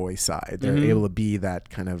their boy side. They're able to be that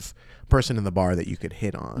kind of person in the bar that you could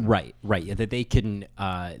hit on. Right. Yeah, that they can be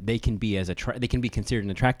they can be considered an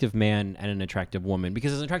attractive man and an attractive woman,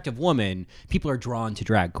 because as an attractive woman, people are drawn to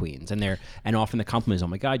drag queens, and often the compliment is, "Oh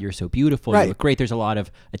my God, you're so beautiful, Right. you look great." There's a lot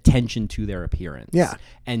of attention to their appearance. Yeah.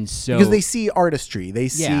 And so Because they see artistry, they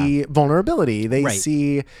see vulnerability, they Right.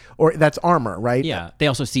 see, or that's armor, right? Yeah, they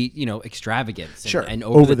also see, extravagance and, Sure. and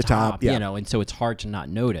over the top, top, yeah. and so it's hard to not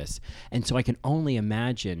notice. And so I can only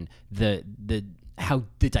imagine the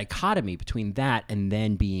dichotomy between that and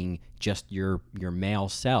then being just your male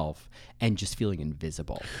self and just feeling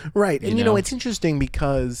invisible. Right. And, know? it's interesting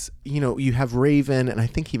because, you have Raven, and I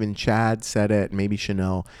think even Chad said it, maybe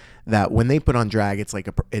Chanel, that when they put on drag, it's like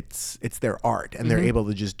it's their art, and they're able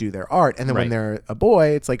to just do their art. And then when Right. they're a boy,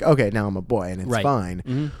 it's like, okay, now I'm a boy, and it's Right.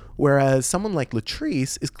 fine. Whereas someone like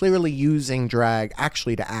Latrice is clearly using drag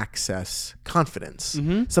actually to access confidence,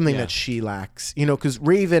 something Yeah. that she lacks. Because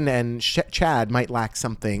Raven and Chad might lack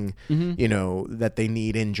something, that they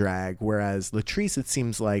need in drag. Whereas Latrice, it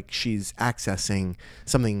seems like she's accessing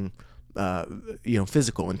something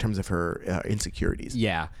physical in terms of her insecurities.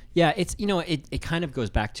 Yeah. It's it kind of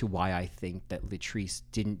goes back to why I think that Latrice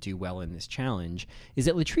didn't do well in this challenge. Is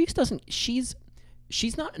that Latrice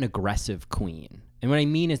she's not an aggressive queen. And what I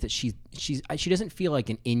mean is that she doesn't feel like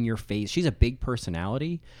an in-your-face. She's a big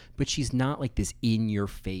personality, but she's not like this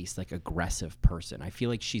in-your-face, like aggressive person. I feel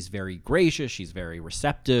like she's very gracious. She's very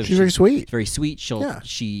receptive. She's very sweet. Very sweet.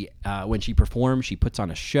 Yeah. When she performs, she puts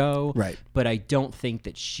on a show. Right. But I don't think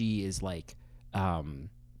that she is like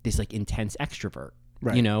this like intense extrovert.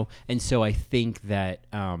 Right. And so I think that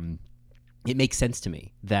it makes sense to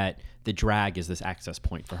me that the drag is this access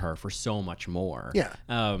point for her for so much more. Yeah.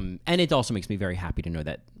 And it also makes me very happy to know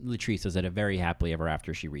that Latrice is at a very happily ever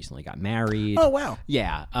after. She recently got married. Oh, wow.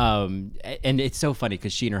 Yeah. And it's so funny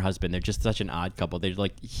because she and her husband, they're just such an odd couple. They're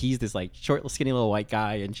like, he's this like short, skinny little white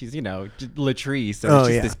guy, and she's, Latrice. So it's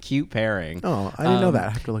just this cute pairing. Oh, I didn't know that. I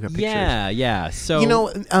have to look up pictures. Yeah.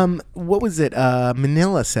 So, what was it?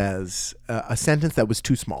 Manila says a sentence that was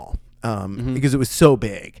too small. Because it was so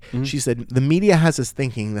big. She said, the media has us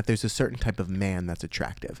thinking that there's a certain type of man that's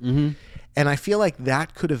attractive. And I feel like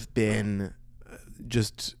that could have been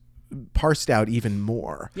just parsed out even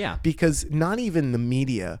more. Yeah. Because not even the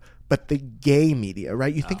media, but the gay media,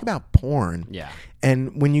 right? You think about porn. Yeah.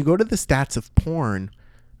 And when you go to the stats of porn,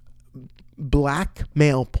 black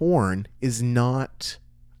male porn is not...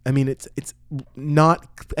 I mean, it's not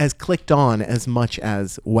as clicked on as much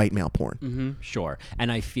as white male porn. Sure.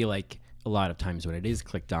 And I feel like a lot of times when it is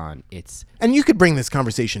clicked on, it's... And you could bring this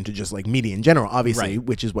conversation to just like media in general, obviously, Right.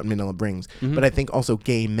 which is what Manila brings. But I think also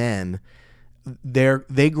gay men,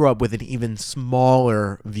 they grow up with an even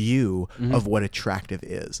smaller view of what attractive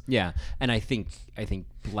is. Yeah. And I think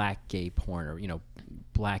black gay porn or,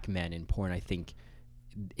 black men in porn, I think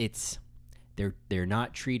it's... They're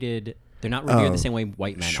not treated... They're not revered the same way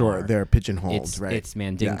white men are. Sure, they're pigeonholed, right? It's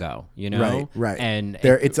mandingo, you know? Right. And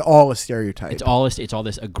it's all a stereotype. It's all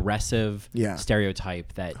this aggressive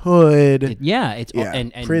stereotype that hood.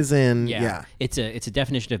 And prison. It's a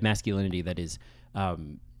definition of masculinity that is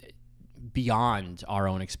beyond our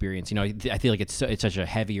own experience. I feel like it's such a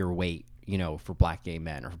heavier weight, for black gay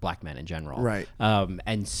men or for black men in general. Right.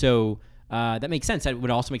 And so that makes sense. What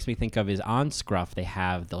also makes me think of is on Scruff,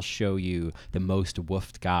 they'll show you the most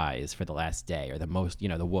woofed guys for the last day, or the most,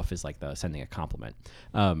 the woof is like the sending a compliment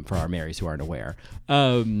for our Marys who aren't aware.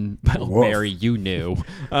 Mary, you knew.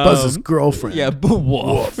 Buzz's girlfriend. Yeah,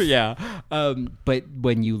 woof. Yeah. But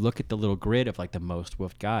when you look at the little grid of like the most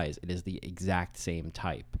woofed guys, it is the exact same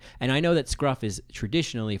type. And I know that Scruff is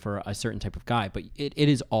traditionally for a certain type of guy, but it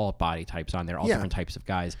is all body types on there, all different types of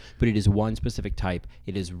guys, but it is one specific type.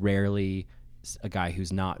 It is rarely a guy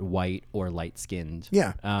who's not white or light-skinned.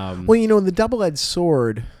 Yeah. Well, the double-edged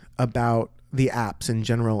sword about the apps in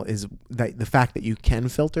general is that the fact that you can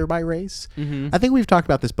filter by race. I think we've talked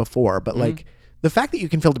about this before, but like the fact that you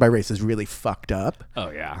can filter by race is really fucked up.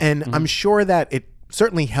 Oh, yeah. And I'm sure that it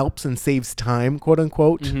certainly helps and saves time, quote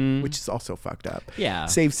unquote, which is also fucked up. Yeah.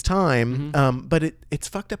 Saves time, but it's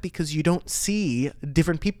fucked up because you don't see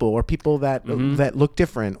different people or people that look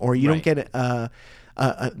different, or you don't get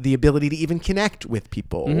the ability to even connect with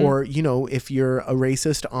people. Or, if you're a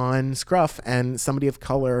racist on Scruff and somebody of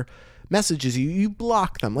color messages you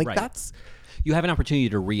block them. Like that's... You have an opportunity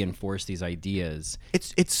to reinforce these ideas.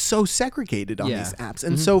 It's so segregated on these apps.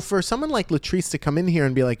 And so for someone like Latrice to come in here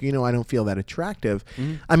and be like, I don't feel that attractive.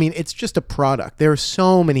 I mean, it's just a product. There are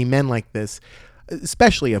so many men like this,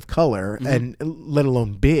 especially of color, and let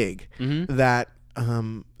alone big, that,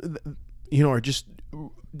 are just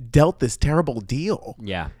dealt this terrible deal.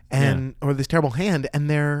 Or this terrible hand, and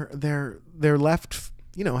they're left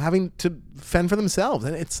having to fend for themselves,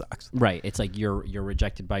 and it sucks. Right. It's like you're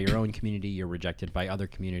rejected by your own community, you're rejected by other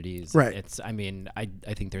communities. Right.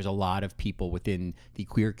 I think there's a lot of people within the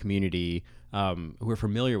queer community who are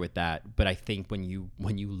familiar with that, but I think when you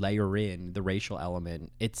layer in the racial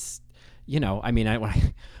element, it's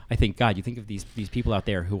I think, God, you think of these people out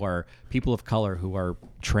there who are people of color, who are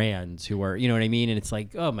trans, who are, you know what I mean? And it's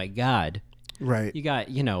like, oh my God. Right. You got,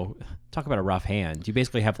 talk about a rough hand. You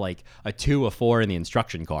basically have like a 2, a 4 in the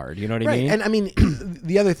instruction card. You know what I mean? And I mean,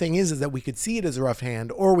 the other thing is that we could see it as a rough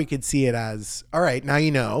hand, or we could see it as, all right, now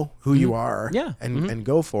you know who you are. Yeah. And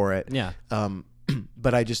go for it. Yeah.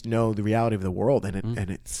 But I just know the reality of the world, and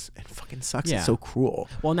it fucking sucks. Yeah. It's so cruel.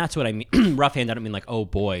 Well, and that's what I mean. Rough hand, I don't mean like, oh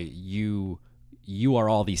boy, you are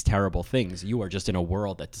all these terrible things. You are just in a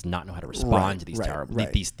world that does not know how to respond to these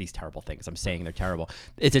these terrible things. I'm saying they're terrible.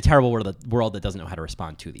 It's a terrible world that doesn't know how to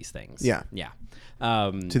respond to these things. Yeah. Yeah.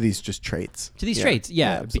 To these just traits. To these traits,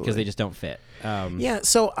 because they just don't fit.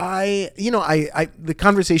 So I the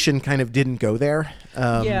conversation kind of didn't go there.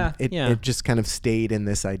 It just kind of stayed in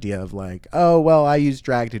this idea of like, oh, well, I use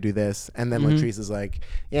drag to do this. And then Latrice is like,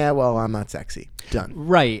 yeah, well, I'm not sexy. Done.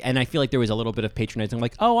 Right. And I feel like there was a little bit of patronizing,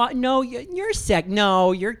 like, oh, no, you're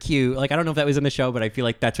no, you're cute. Like, I don't know if that was in the show, but I feel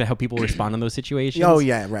like that's how people respond in those situations. Oh,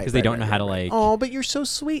 yeah, right. Because they don't know how to like... Oh, but you're so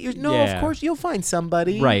sweet. Of course, you'll find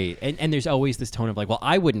somebody. Right. And there's always this tone of like, well,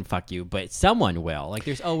 I wouldn't fuck you, but someone will. Like,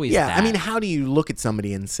 there's always that. I mean, how do you look at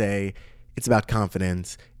somebody and say, it's about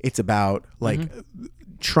confidence, it's about like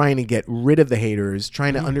trying to get rid of the haters,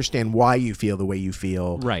 trying to understand why you feel the way you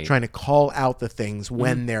feel, Right. trying to call out the things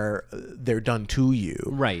when they're done to you,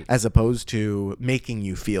 Right. as opposed to making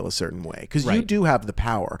you feel a certain way, because you Right. do have the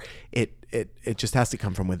power. It just has to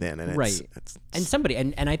come from within, and Right. it's And somebody,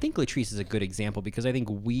 and I think Latrice is a good example, because I think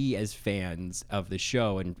we as fans of the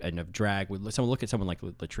show and of drag would look at someone like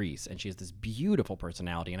Latrice, and she has this beautiful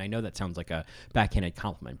personality, and I know that sounds like a backhanded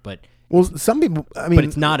compliment, but well, some people, I mean, but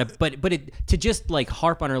it's not but it to just like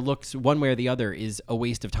harp on her looks one way or the other is a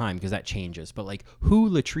waste of time, because that changes. But like who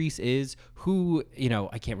Latrice is, who, you know,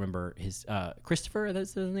 I can't remember his Christopher,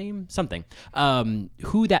 that's his name, something.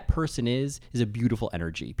 Who that person is a beautiful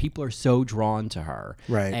energy. People are so drawn to her,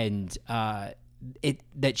 Right. And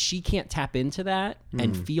that she can't tap into that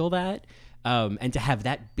and feel that, and to have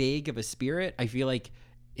that big of a spirit, I feel like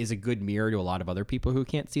is a good mirror to a lot of other people who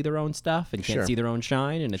can't see their own stuff and can't Sure. see their own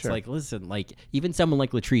shine. And it's Sure. like, listen, like even someone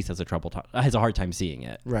like Latrice has a hard time seeing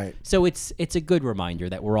it. Right. So it's a good reminder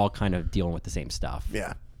that we're all kind of dealing with the same stuff.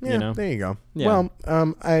 yeah. You know? There you go. Yeah. Well,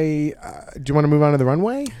 do you want to move on to the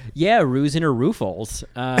runway? Yeah, Ruse and her roofles.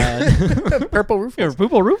 Purple roof.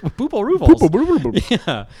 Poople roofles.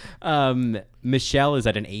 Yeah. Michelle is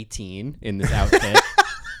at an 18 in this outfit.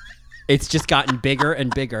 It's just gotten bigger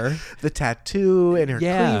and bigger. The tattoo and her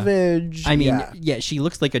Yeah. cleavage. I mean, yeah. yeah, she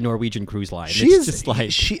looks like a Norwegian cruise line. She It's is just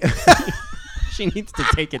like she she needs to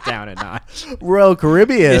take it down a notch. Royal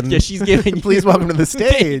Caribbean. Yeah, she's giving Please you welcome to the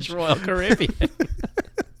stage. Royal Caribbean.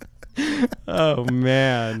 Oh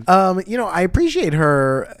man. You know, I appreciate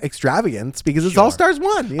her extravagance because it's Sure. All Stars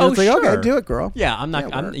 1. You know, Oh, it's like, sure. okay, do it, girl. Yeah, I'm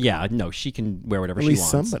not. Yeah, no, she can wear whatever At she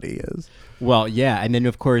least wants. somebody is. Well, yeah, and then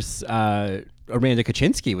of course Amanda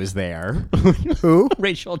Kaczynski was there. Who?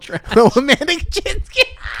 Rachel Trash. Oh, Amanda Kaczynski.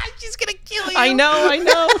 She's gonna kill you. I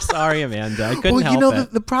know. Sorry, Amanda. I couldn't Well, help you know,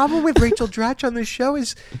 it. the problem with Rachel Dratch on this show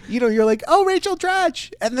is, you know, you're like, oh, Rachel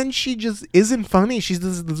Dratch, and then she just isn't funny. She's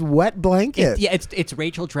this wet blanket. It's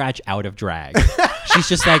Rachel Dratch out of drag. She's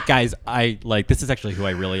just like, guys, I like this is actually who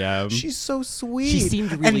I really am. She's so sweet. She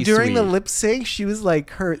seemed really And during the sweet. lip sync, she was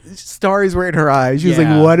like, her stars were in her eyes. She was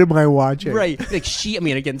Yeah. like, what am I watching? Right, like I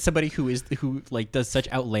mean, again, somebody who like does such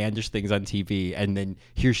outlandish things on TV, and then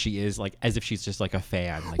here she is, like as if she's just like a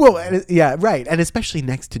fan. Like, Well, yeah, right. And especially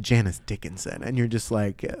next to Janice Dickinson. And you're just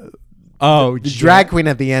like, oh, the drag queen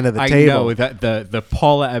at the end of the I table. know that the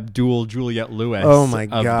Paula Abdul Juliette Lewis. Oh my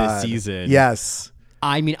of God. this season. Yes.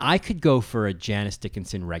 I mean, I could go for a Janice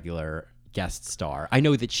Dickinson regular guest star. I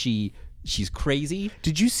know that she's crazy.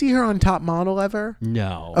 Did you see her on Top Model ever?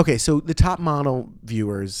 No. Okay, so the Top Model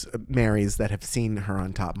viewers, Marys that have seen her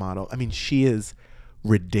on Top Model, I mean, she is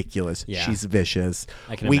ridiculous. Yeah. She's vicious.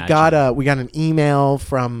 I can we imagine. got an email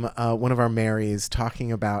from one of our Marys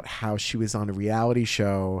talking about how she was on a reality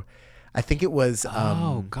show. I think it was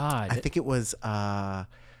Oh God. I think it was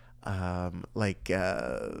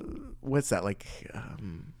what's that, like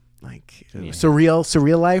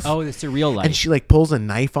surreal life. Oh, the surreal life. And she like pulls a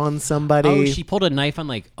knife on somebody. Oh, she pulled a knife on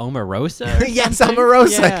like Omarosa. Or Yes, something?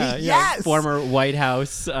 Omarosa. Yeah, Yes. former White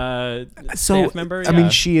House staff member. I mean, yeah.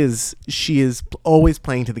 she is always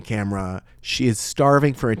playing to the camera. She is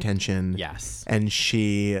starving for attention. Yes. And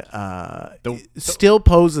she still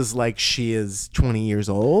poses like she is 20 years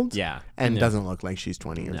old. Yeah. And No. doesn't look like she's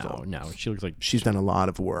 20 years old. No, she looks like She's done a lot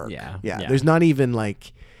of work. Yeah, Yeah. yeah. There's not even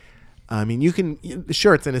like, I mean, you can,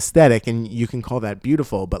 sure, it's an aesthetic and you can call that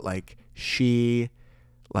beautiful, but like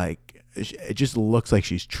it just looks like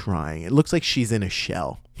she's trying. It looks like she's in a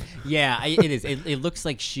shell. Yeah, it is. It looks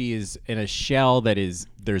like she is in a shell that is.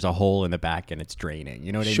 There's a hole in the back and it's draining.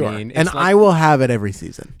 You know what I mean? And It's I will have it every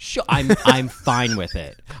season. Sure, I'm fine with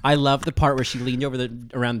it. I love the part where she leaned over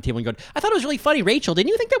around the table and going, "I thought it was really funny, Rachel. Didn't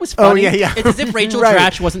you think that was funny?" Oh, yeah. It's as if Rachel Right.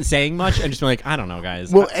 Dratch wasn't saying much and just like, I don't know,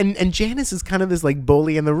 guys. Well, and Janice is kind of this like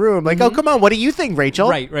bully in the room. Like, oh, come on, what do you think, Rachel?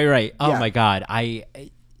 Right. Oh Yeah. my God, I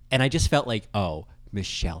just felt like, oh,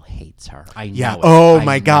 Michelle hates her. I know. Yeah. it. Oh I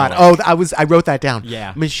my know God. it. Oh, I wrote that down.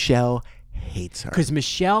 Yeah. Michelle hates her. Because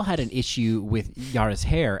Michelle had an issue with Yara's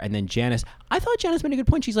hair, and then Janice. I thought Janice made a good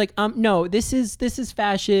point. She's like, no, this is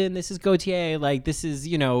fashion. This is Gautier. Like, this is,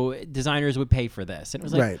 designers would pay for this. And it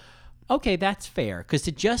was like, Right. okay, that's fair. Because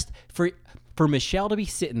to just for Michelle to be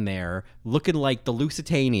sitting there looking like the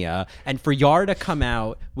Lusitania, and for Yara to come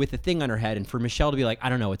out with a thing on her head, and for Michelle to be like, I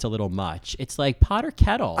don't know, it's a little much. It's like pot or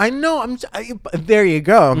kettle. I know. There you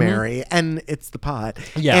go, Mary. And it's the pot.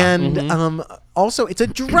 Yeah. And also, it's a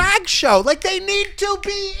drag show. Like, they need to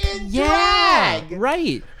be in drag.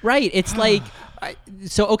 Right. It's like.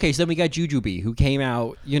 So then we got Jujubee, who came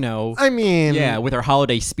out, I mean, yeah, with her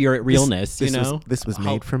holiday spirit realness, This was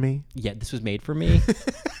made for me. Yeah, this was made for me.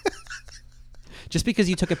 Just because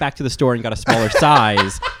you took it back to the store and got a smaller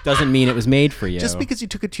size doesn't mean it was made for you. Just because you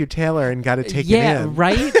took it to your tailor and got it taken yeah, in.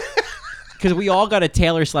 right? Because we all got a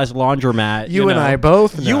tailor / laundromat. You and I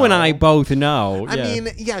both know. You and I both know.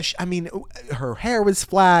 I mean, her hair was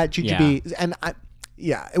flat. Jujubee, and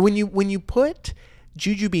when you put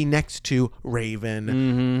Jujubee next to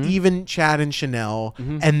Raven, even Chad and Chanel,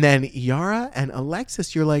 and then Yara and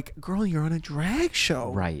Alexis, you're like, girl, you're on a drag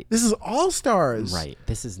show. Right. This is All Stars. Right.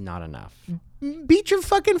 This is not enough. Beat your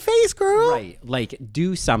fucking face, girl. Right. Like,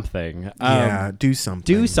 do something. Do something.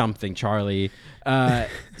 Do something, Charlie.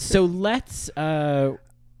 So let's. Oh,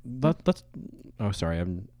 sorry.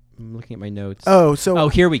 I'm looking at my notes. Oh,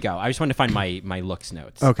 here we go. I just wanted to find my looks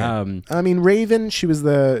notes. Okay. I mean, Raven, she was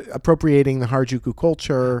appropriating the Harajuku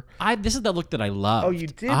culture. This is the look that I love. Oh, you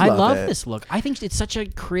did. I love it. this look. I think it's such a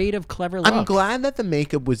creative, clever look. I'm glad that the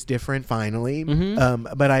makeup was different finally,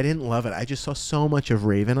 but I didn't love it. I just saw so much of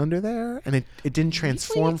Raven under there, and it didn't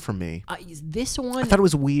transform for me. This one, I thought it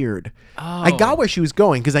was weird. I got where she was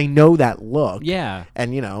going because I know that look. Yeah.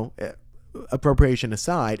 And appropriation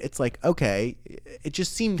aside, it's like, okay, it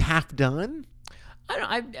just seemed half done. I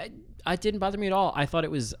don't know. It didn't bother me at all. I thought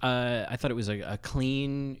it was a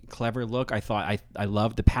clean, clever look. I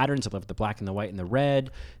loved the patterns. I loved the black and the white and the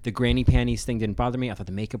red. The granny panties thing didn't bother me. I thought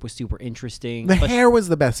the makeup was super interesting. The hair was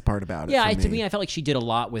the best part about it. Yeah, to me, I felt like she did a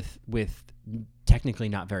lot with technically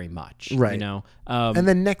not very much. Right. And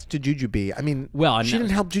then next to Jujubee, I mean, she didn't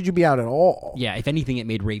help Jujubee out at all. Yeah, if anything, it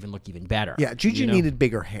made Raven look even better. Yeah, Juju needed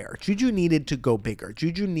bigger hair. Juju needed to go bigger.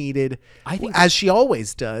 Juju needed, as she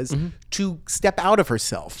always does, to step out of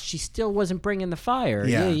herself. She still wasn't bringing the fire.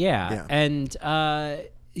 Yeah. And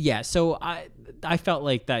so I felt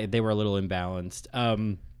like that they were a little imbalanced.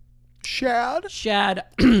 Shad.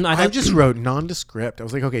 I just wrote nondescript. I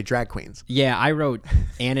was like, okay, drag queens. Yeah, I wrote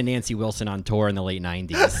Ann and Nancy Wilson on tour in the late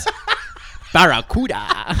 90s.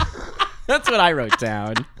 Barracuda. That's what I wrote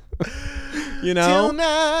down. Till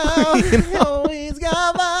now, always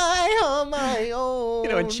got by on my own.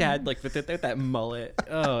 And Chad with that mullet.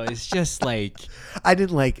 Oh, it's just like I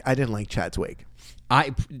didn't like Chad's wig.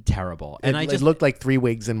 Terrible. And it looked like 3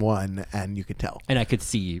 wigs in one, and you could tell. And I could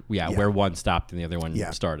see, where one stopped and the other one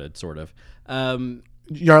started, sort of.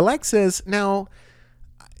 Your Alexis, now,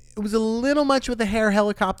 it was a little much with the hair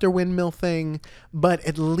helicopter windmill thing, but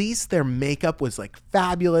at least their makeup was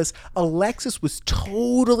fabulous. Alexis was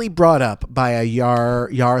totally brought up by a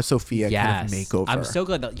Yara Sofia kind of makeover. I'm so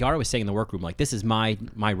glad that Yara was saying in the workroom, this is my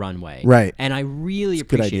runway. Right. And I really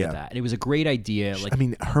appreciated that. And it was a great idea.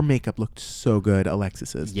 Her makeup looked so good,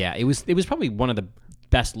 Alexis's. Yeah, it was probably one of the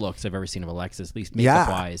best looks I've ever seen of Alexis, at least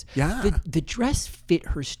makeup-wise. Yeah. The dress fit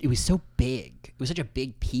her. It was so big. It was such a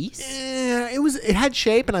big piece. Yeah, it had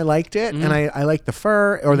shape, and I liked it, and I liked the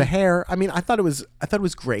fur or the hair. I mean, I thought it was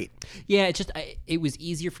great. Yeah, it was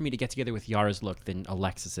easier for me to get together with Yara's look than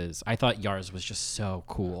Alexis's. I thought Yara's was just so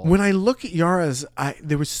cool. When I look at Yara's,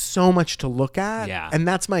 there was so much to look at. Yeah. And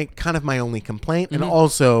that's my only complaint, and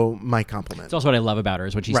also my compliment. It's also what I love about her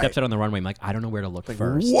is when she steps out on the runway, I'm like, I don't know where to look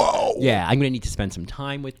first. Whoa. Yeah, I'm gonna need to spend some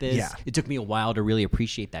time with this. Yeah. It took me a while to really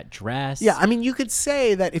appreciate that dress. Yeah, I mean, you could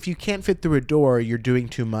say that if you can't fit through a door, you're doing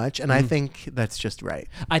too much, and I think that's just right.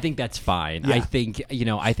 I think that's fine. Yeah. I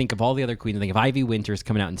think of all the other queens, I think of Ivy Winters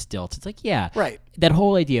coming out in stilts. It's right. That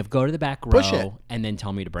whole idea of go to the back row Push it. and then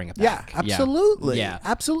tell me to bring it back. Yeah, absolutely. Yeah.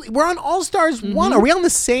 Absolutely. We're on All Stars 1. Are we on the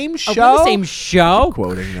same show? Are we on the same show? I'm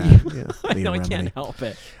quoting that. Yeah, I know, I can't help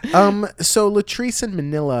it. So Latrice and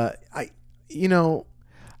Manila,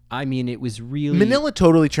 I mean, it was really... Manila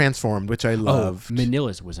totally transformed, which I love.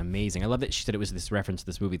 Manila's was amazing. I love that she said it was this reference to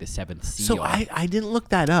this movie, The Seventh Seal. So I didn't look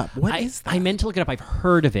that up. What is that? I meant to look it up. I've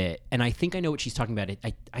heard of it, and I think I know what she's talking about.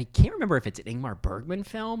 I can't remember if it's an Ingmar Bergman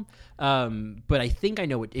film, but I think I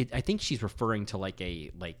know it. I think she's referring to a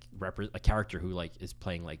character who is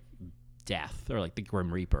playing Death or the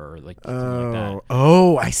Grim Reaper or something like that.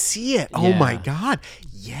 Oh, I see it. Yeah. Oh my God.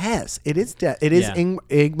 Yes, it is Death. It is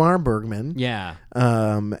Ingmar Bergman. Yeah.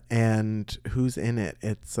 And who's in it?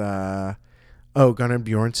 It's Gunnar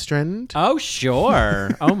Bjornstrand. Oh,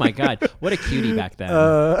 sure. Oh my God. What a cutie back then.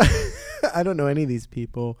 I don't know any of these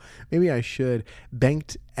people. Maybe I should.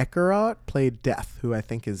 Bengt Ekerot played Death, who I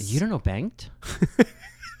think is... You don't know Bengt?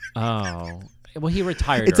 Oh. Well, he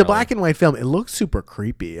retired. It's a black and white film. It looks super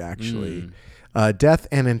creepy, actually. Death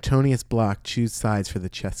and Antonius Block choose sides for the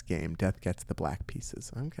chess game. Death gets the black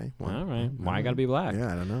pieces. Okay. Well, all right. Why gotta be black?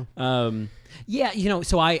 Yeah, I don't know.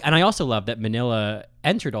 So I also love that Manila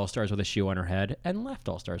entered All Stars with a shoe on her head and left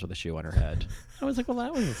All Stars with a shoe on her head. I was like, well,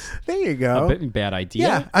 that was There you go. a bit bad idea.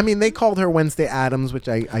 Yeah, I mean, they called her Wednesday Addams, which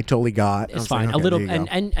I totally got. I It's was fine. like, A okay, little there you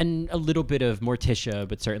go. and a little bit of Morticia,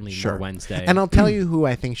 but certainly more Wednesday. And I'll tell you who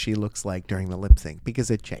I think she looks like during the lip sync because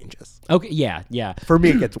it changes. Okay, yeah. For me,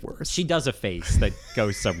 it gets worse. She does a face that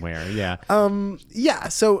goes somewhere. Yeah. Yeah.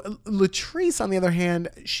 So Latrice, on the other hand,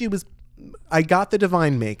 I got the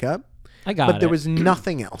divine makeup, but there was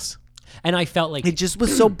nothing else. And I felt like It just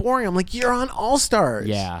was so boring. I'm like, you're on All Stars.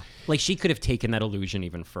 yeah, like she could have taken that illusion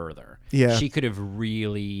even further. Yeah. She could have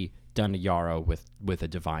really done a Yara with a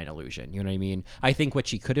divine illusion. You know what I mean? I think what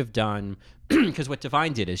she could have done, because what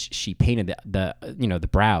Divine did is she painted the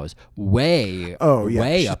brows way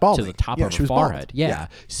She's up balding. to the top Yeah, of she her was bald. forehead. Yeah.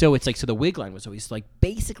 So it's like, so the wig line was always like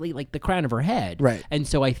basically like the crown of her head. Right. And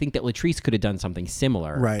so I think that Latrice could have done something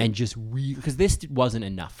similar. Right. And just because this wasn't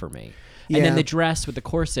enough for me. And Yeah. then the dress with the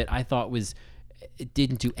corset, I thought it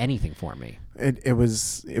didn't do anything for me. It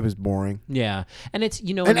was boring. Yeah. And it's,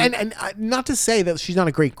 And not to say that she's not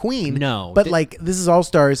a great queen. No. But like, this is All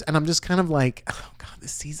Stars, and I'm just kind of like, oh God,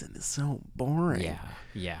 this season is so boring.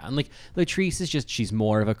 Yeah. And like Latrice is she's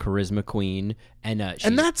more of a charisma queen, and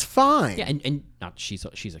that's fine. yeah, and not she's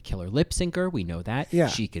a killer lip syncer. We know that. Yeah.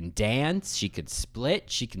 She can dance. She could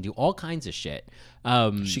split. She can do all kinds of shit.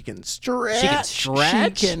 She can stretch. She can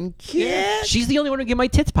stretch. She can kick. She's the only one who can get my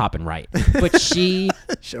tits popping right. But she,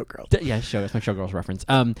 Showgirl. that's my Showgirls reference.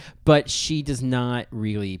 But she does not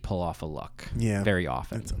really pull off a look. Yeah. Very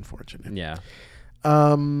often. That's unfortunate. Yeah.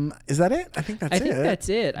 Is that it? I think that's it. I think that's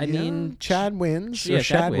it. I mean, Chad wins. Yeah, Or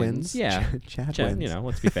Shad wins. Yeah, Chad wins.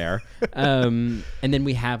 Let's be fair. And then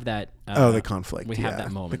we have that. The conflict. We have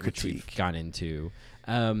that moment which we've gone into.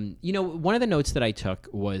 One of the notes that I took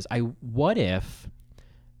was, what if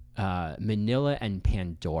Manila and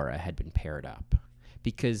Pandora had been paired up?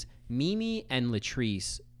 Because Mimi and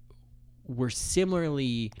Latrice were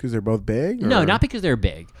similarly... Because they're both big? No, not because they're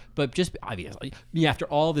big, but just obviously, after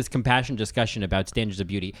all this compassion discussion about standards of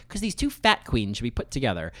beauty, because these two fat queens should be put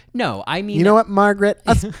together. No, I mean... You know what, Margaret?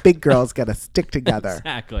 Us big girls got to stick together.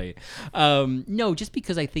 Exactly. No, just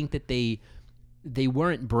because I think that they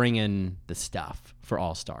weren't bringing the stuff for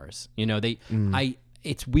All Stars.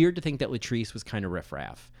 It's weird to think that Latrice was kind of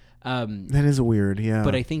riffraff. That is weird, yeah.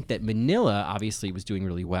 But I think that Manila obviously was doing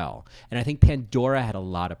really well. And I think Pandora had a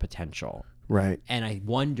lot of potential. Right. And I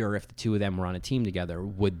wonder if the two of them were on a team together,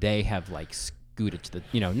 would they have like scooted to the,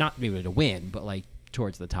 not maybe to win, but like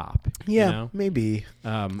towards the top. Yeah, maybe.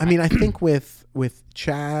 I mean, I think with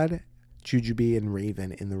Chad, Jujubee, and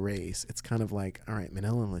Raven in the race, it's kind of like, all right,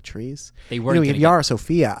 Manila and Latrice. They weren't. We have Yara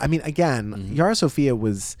Sofia. I mean, again, Yara Sofia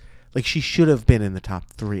was... Like, she should have been in the top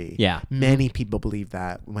 3. Yeah. Many people believe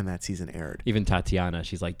that when that season aired. Even Tatiana,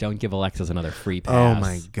 she's like, don't give Alexis another free pass. Oh,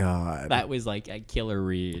 my God. That was like a killer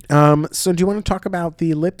read. So do you want to talk about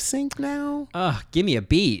the lip sync now? Give me a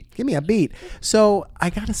beat. Give me a beat. So I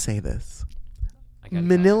got to say this.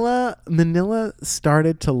 Manila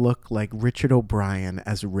started to look like Richard O'Brien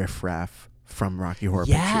as Riff Raff from Rocky Horror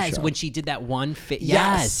Picture Show. When she did that one fit.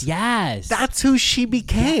 Yes. That's who she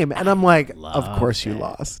became. And I'm like, of course you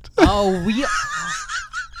lost. Oh,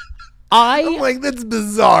 I'm like, that's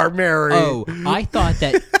bizarre, Mary. Oh, I thought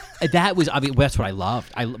that was, I mean, that's what I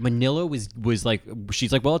loved. Manila was like,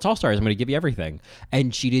 she's like, well, it's All Stars. I'm going to give you everything.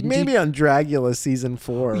 And she didn't Maybe on Dragula season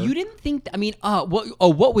 4. You didn't think, I mean,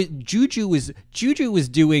 what was, Juju was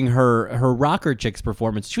doing her rocker chicks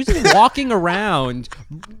performance. She was just walking around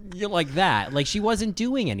like that. Like, she wasn't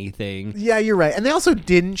doing anything. Yeah, you're right. And they also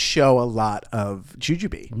didn't show a lot of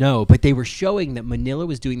Jujubee. No, but they were showing that Manila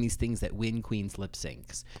was doing these things that win queens lip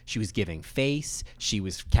syncs. She was giving face. She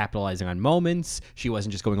was capitalizing on moments. She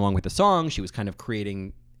wasn't just going along with the song. She was kind of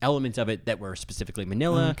creating elements of it that were specifically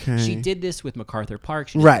Manila. Okay. She did this with MacArthur Park.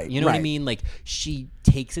 Right. You know what I mean? Like, she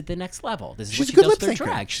takes it the next level. This is She's what a she good does with her lip syncer.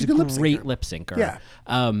 drag. She's She's a a good great lip lip syncer. Yeah.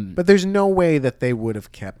 But there's no way that they would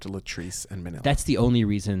have kept Latrice and Manila. That's the only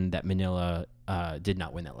reason that Manila did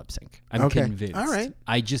not win that lip sync. I'm convinced. All right.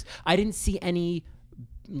 I didn't see any,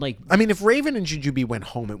 like... I mean, if Raven and Jujubee went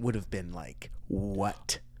home, it would have been like,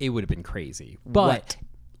 what? It would have been crazy. But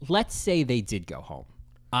let's say they did go home.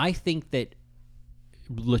 I think that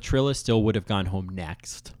Latrilla still would have gone home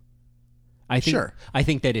next. I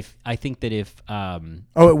think that if it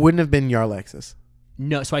wouldn't have been Yarlexis.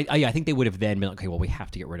 No, so I think they would have then been like, okay, well, we have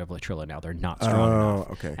to get rid of Latrilla now. They're not strong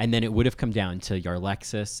enough. Okay. And then it would have come down to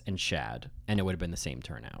Yarlexis and Shad, and it would have been the same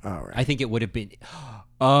turnout. All right. I think it would have been,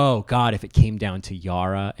 oh God, if it came down to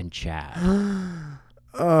Yara and Chad.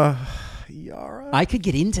 Yara. I could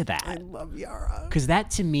get into that. I love Yara. Because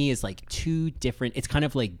that to me is like two different. It's kind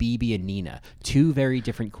of like BB and Nina, two very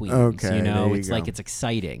different queens. Okay, you know, there you it's go. like it's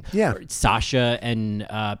exciting. Yeah. Or Sasha and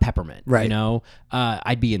Peppermint. Right. You know,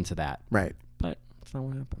 I'd be into that. Right. But that's not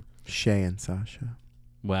what happened. Shay and Sasha.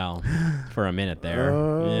 Well, for a minute there.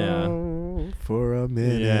 Oh, for a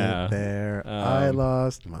minute there, I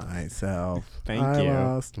lost myself. Thank I you.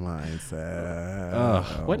 lost myself.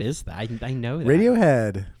 Oh, what is that? I know that.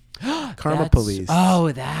 Radiohead. Karma Police.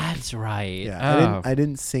 Oh, that's right. Yeah, I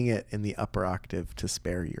didn't sing it in the upper octave to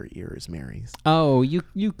spare your ears, Marys. Oh, you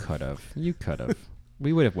could have. You could have.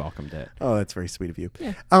 We would have welcomed it. Oh, that's very sweet of you.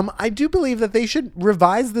 Yeah. I do believe that they should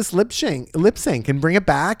revise this lip sync and bring it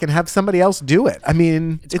back and have somebody else do it. I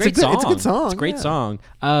mean, it's a good song. It's a good song. It's a great song.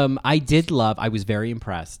 I was very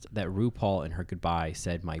impressed that RuPaul in her goodbye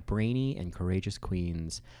said, "My brainy and courageous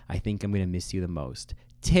queens, I think I'm going to miss you the most."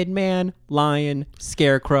 Tin Man, Lion,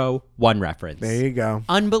 Scarecrow, one reference. There you go.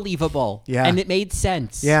 Unbelievable. Yeah. And it made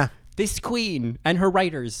sense. Yeah. This queen and her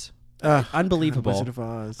writers. Unbelievable. Wizard of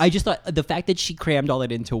Oz. I just thought the fact that she crammed all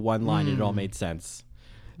that into one line and it all made sense.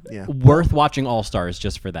 Yeah. Worth watching All Stars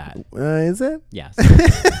just for that. Is it? Yes.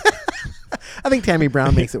 I think Tammy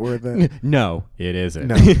Brown makes it worth it. No, it isn't.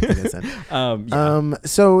 No, it isn't.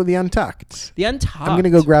 So the Untucked. The Untucked. I'm gonna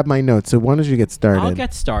go grab my notes. So why don't you get started? I'll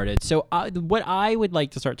get started. So what I would like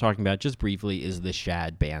to start talking about just briefly is the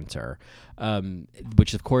Chad banter,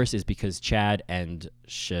 which of course is because Chad and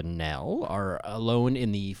Chanel are alone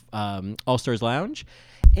in the All Stars Lounge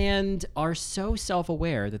and are so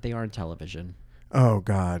self-aware that they are on television. Oh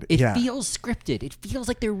God! It feels scripted. It feels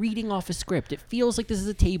like they're reading off a script. It feels like this is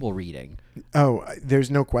a table reading. Oh,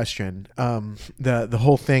 there's no question. The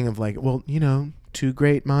whole thing of like, well, you know, two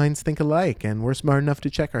great minds think alike, and we're smart enough to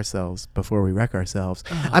check ourselves before we wreck ourselves.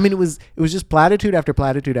 I mean, it was just platitude after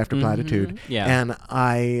platitude after platitude. Yeah. And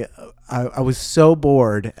I was so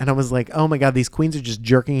bored, and I was like, oh my God, these queens are just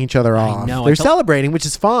jerking each other off. know. They're celebrating, which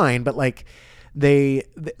is fine, but like. They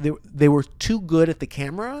were too good at the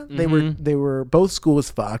camera. They were both school as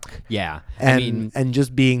fuck. Yeah. And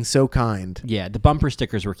just being so kind. Yeah, the bumper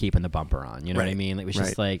stickers were keeping the bumper on. You know what I Right, mean? It was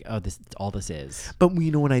just like, oh, this all this is. But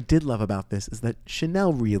you know what I did love about this is that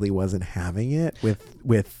Chanel really wasn't having it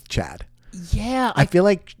with Chad. Yeah, I feel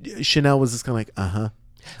like Chanel was just kind of like,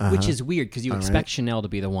 which is weird because you expect Chanel to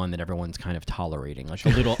be the one that everyone's kind of tolerating, like a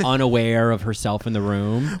little unaware of herself in the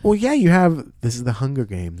room. Well, yeah, this is the Hunger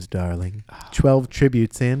Games, darling. 12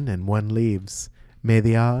 tributes in and 1 leaves. May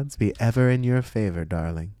the odds be ever in your favor,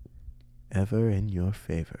 darling. Ever in your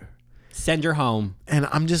favor. Send her home. And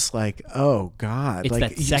I'm just like, oh God, It's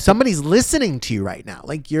like that somebody's listening to you right now.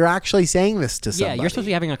 Like you're actually saying this to somebody. Yeah, you're supposed to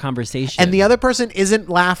be having a conversation. And the other person isn't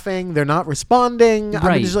laughing. They're not responding.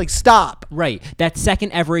 Right. I'm just like, stop. Right. That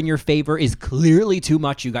second ever in your favor is clearly too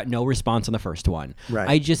much. You got no response on the first one.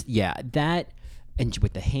 Right. That, and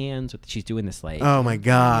with the hands, she's doing this like. Oh my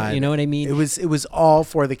God. You know what I mean? It was all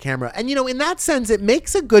for the camera. And you know, in that sense, it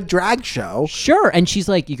makes a good drag show. Sure. And she's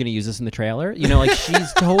like, you going to use this in the trailer? You know, like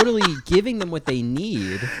she's totally giving them what they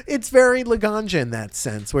need. It's very Laganja in that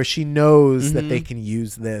sense, where she knows that they can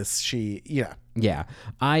use this. Yeah.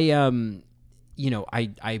 I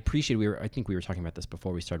appreciate I think we were talking about this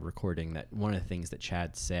before we started recording, that one of the things that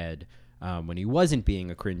Chad said when he wasn't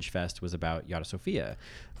being a cringe fest was about Yara Sofia.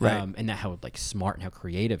 Right. And that how like smart and how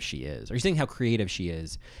creative she is. Or he's saying how creative she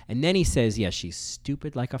is. And then he says, yeah, she's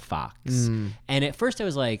stupid like a fox. And at first I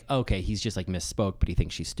was like, okay, he's just like misspoke, but he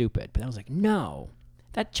thinks she's stupid. But I was like, no.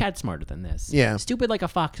 That Chad's smarter than this. Yeah. Stupid like a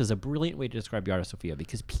fox is a brilliant way to describe Yara Sofia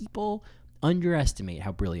because people underestimate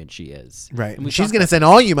how brilliant she is. Right. And She's going to send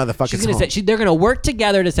all you motherfuckers home. They're going to work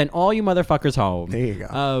together to send all you motherfuckers home. There you go.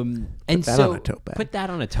 And that so on a tote bag. Put that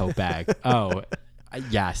on a tote bag. Oh,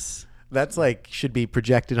 yes. That's like should be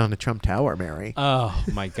projected on the Trump Tower, Mary. Oh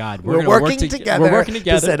my God. We're working together. We're working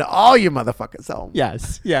together to send all you motherfuckers home.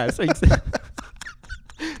 Yes.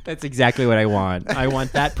 That's exactly what I want. I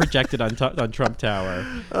want that projected on Trump Tower.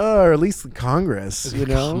 Or at least Congress, you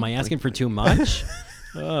know? Am I asking for too much?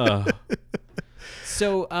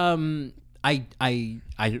 So, I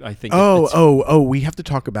think. We have to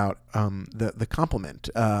talk about the compliment,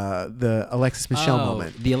 the Alexis Michelle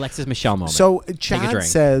moment. The Alexis Michelle moment. So Take a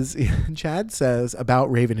drink. Chad says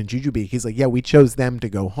about Raven and Jujubee, he's like, yeah, we chose them to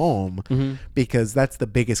go home because that's the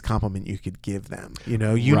biggest compliment you could give them. You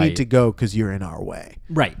know, you need to go because you're in our way.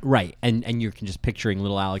 Right. And you're just picturing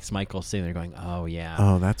little Alex Michaels sitting there going, oh yeah.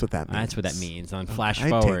 Oh, that's what that means. That's what that means. On flash I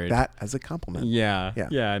forward. take that as a compliment. Yeah.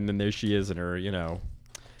 And then there she is in her,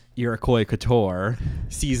 Iroquois couture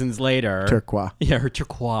seasons later. Turquoise. Yeah, her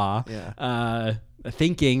turquoise. Yeah.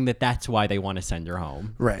 thinking that that's why they want to send her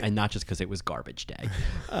home. Right. And not just because it was garbage day.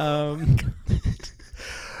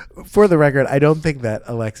 For the record, I don't think that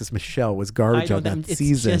Alexis Michelle was garbage on that it's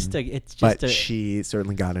season. But she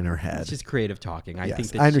certainly got in her head. It's just creative talking. I Yes,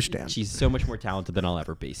 think that I understand. she's so much more talented than I'll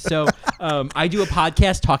ever be. So I do a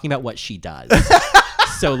podcast talking about what she does.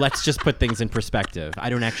 So let's just put things in perspective. I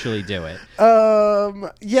don't actually do it.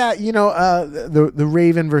 Yeah, the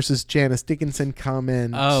Raven versus Janice Dickinson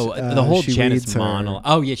comment. The whole she Janice reads her- monologue.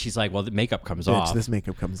 Oh, yeah, she's like, well, the makeup comes off. This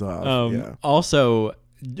makeup comes off. Yeah. Also,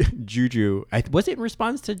 Juju, was it in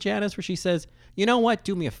response to Janice where she says, you know what?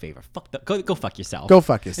 Do me a favor. Go fuck yourself. Go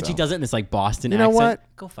fuck yourself. And she does it in this like Boston You know accent.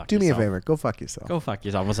 what? Go fuck Do yourself. me a favor. Go fuck yourself. Go fuck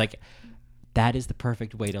yourself. I was like, that is the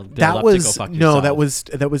perfect way to That was to go fuck no.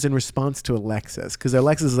 yourself. That was in response to Alexis, because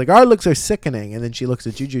Alexis is like, our looks are sickening, and then she looks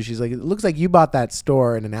at Juju. She's like, it looks like you bought that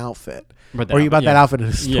store in an outfit, or you bought that outfit in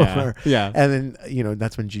a store. Yeah. And then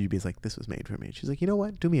that's when Jujubee is like, this was made for me. She's like, you know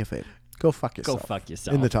what? Do me a favor. Go fuck yourself. Go fuck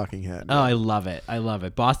yourself. In the talking head. Oh, I love it. I love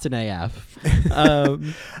it. Boston AF.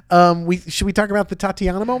 Should we talk about the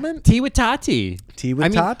Tatiana moment? Tea with Tati. Tea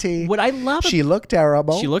with Tati. What I love. She looked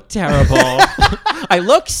terrible. She looked terrible. I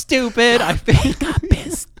look stupid. I makeup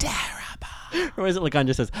is terrible. Or is it like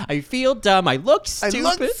Anja says, I feel dumb. I look stupid.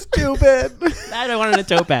 I look stupid. That I wanted a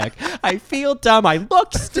tote bag. I feel dumb. I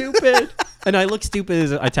look stupid. And I look stupid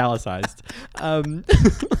is italicized.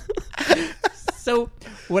 So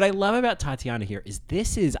what I love about Tatiana here is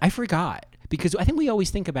I forgot, because I think we always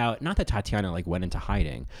think about, not that Tatiana like went into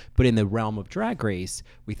hiding, but in the realm of Drag Race,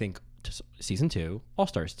 we think season 2, All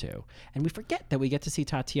Stars 2, and we forget that we get to see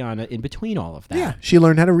Tatiana in between all of that. Yeah, she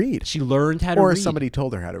learned how to read. She learned how to read. Or somebody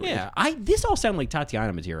told her how to read. Yeah, this all sounded like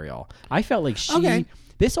Tatiana material. I felt like she. Okay.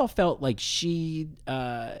 This all felt like she.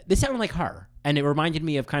 This sounded like her, and it reminded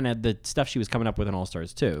me of kind of the stuff she was coming up with in All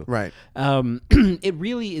Stars 2. Right. It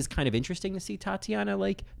really is kind of interesting to see Tatiana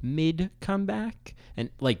like mid comeback and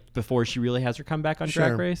like before she really has her comeback on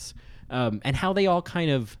Drag Race, and how they all kind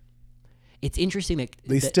of. It's interesting that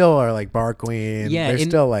they still are like bar queen. Yeah, they're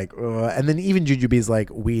still like, and then even Jujubee's like,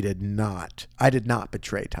 I did not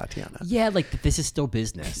betray Tatiana. Yeah, like this is still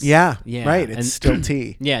business. Yeah, yeah, right. It's still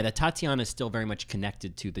tea. Yeah, that Tatiana is still very much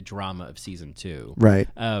connected to the drama of season 2. Right.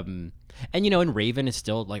 And and Raven is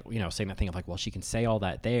still like, saying that thing of like, well, she can say all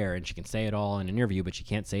that there and she can say it all in an interview, but she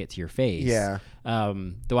can't say it to your face. Yeah.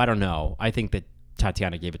 Though I don't know. I think that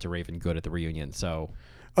Tatiana gave it to Raven good at the reunion. So.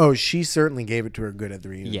 Oh, she certainly gave it to her good at the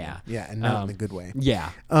reunion. Yeah. Yeah, and not in a good way.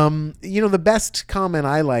 Yeah. The best comment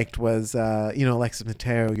I liked was, Alexis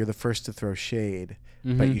Mateo, you're the first to throw shade,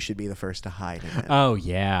 but you should be the first to hide in it. Oh,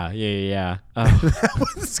 yeah. Yeah.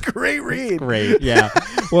 That was a great read. Great, yeah.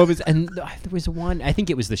 Well, there was one, I think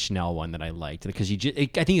it was the Chanel one that I liked, because I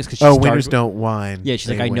think it's because she started. Winners don't whine. Yeah, she's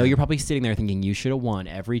like, They I know win. you're probably sitting there thinking you should have won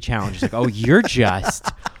every challenge. She's like, oh, you're just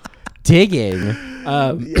digging.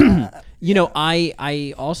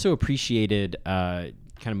 I also appreciated, kind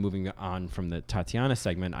of moving on from the Tatiana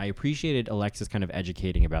segment, I appreciated Alexis kind of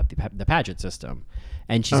educating about the pageant system.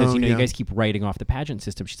 And she says, you guys keep writing off the pageant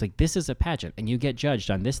system. She's like, this is a pageant, and you get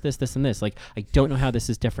judged on this, and this. Like, I don't know how this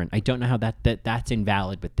is different. I don't know how that's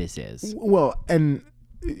invalid, but this is. Well, and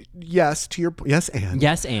yes, to your yes, and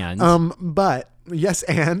yes, and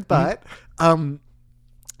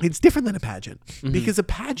it's different than a pageant, because a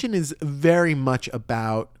pageant is very much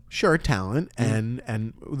about talent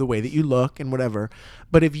and the way that you look and whatever.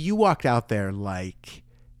 But if you walked out there like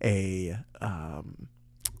a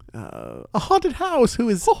haunted house,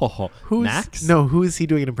 who's Max? No, who is he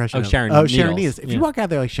doing an impression of? Sharon Sharon Needles. Needles. If Yeah. you walk out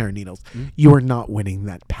there like Sharon Needles, you are not winning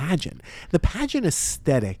that pageant. The pageant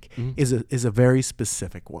aesthetic is a very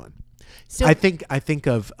specific one. So, I think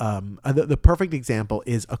of the perfect example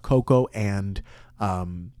is a Coco and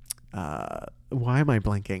why am I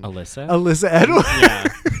blanking? Alyssa Edwards. Yeah.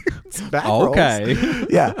 Back rolls. Okay.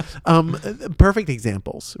 Yeah. Perfect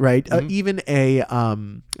examples, right? Even a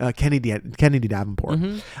Kennedy Davenport.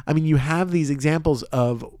 I mean, you have these examples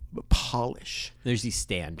of polish. There's these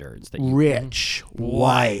standards that Rich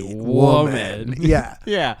white woman. Yeah.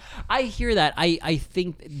 Yeah. I hear that. I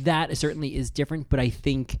think that certainly is different, but I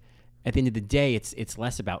think at the end of the day, it's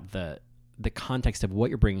less about the context of what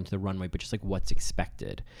you're bringing to the runway, but just like what's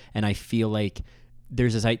expected. And I feel like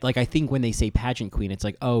there's this, like, I think when they say pageant queen, it's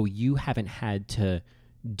like, oh, you haven't had to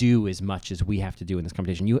do as much as we have to do in this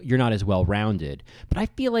competition. You're not as well rounded. But I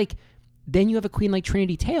feel like then you have a queen like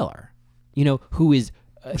Trinity Taylor, who is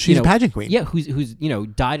she's a pageant queen. Yeah, who's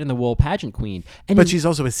dyed in the wool pageant queen. But she's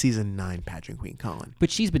also a season 9 pageant queen, Colin.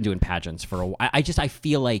 But she's been doing pageants for a while. I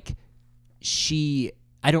feel like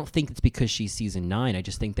I don't think it's because she's season 9. I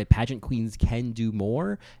just think that pageant queens can do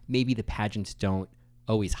more. Maybe the pageants don't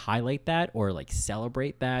always highlight that or like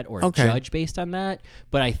celebrate that or Okay. judge based on that.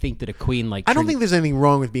 But I think that a queen like I don't think there's anything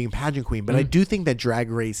wrong with being a pageant queen, but I do think that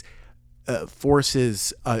Drag Race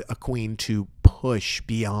forces a queen to push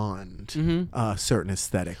beyond a certain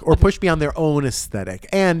aesthetic or push beyond their own aesthetic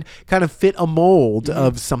and kind of fit a mold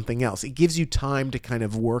of something else. It gives you time to kind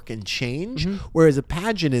of work and change, whereas a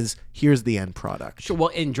pageant is here's the end product. Sure. Well,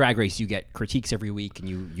 in Drag Race, you get critiques every week, and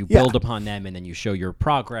you build upon them, and then you show your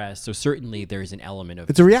progress. So certainly, there's an element of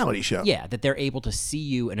It's a reality show. yeah that they're able to see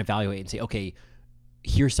you and evaluate and say, okay,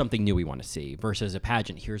 here's something new we want to see. Versus a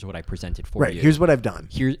pageant, here's what I presented for Right. you. Here's what I've done.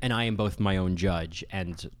 Here, and I am both my own judge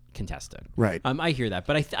and contestant. Right. I hear that,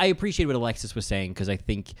 but I appreciate what Alexis was saying because I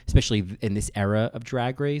think, especially in this era of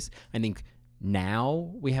Drag Race, I think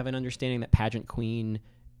now we have an understanding that pageant queen.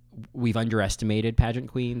 We've underestimated pageant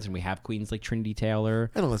queens, and we have queens like Trinity Taylor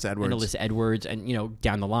And Alyssa Edwards. and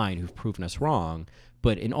down the line who've proven us wrong.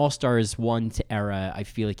 But in All Stars 1 era, I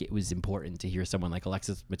feel like it was important to hear someone like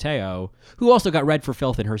Alexis Mateo, who also got read for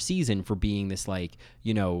filth in her season for being this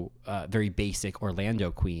very basic Orlando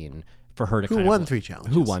queen, for her to Who won 3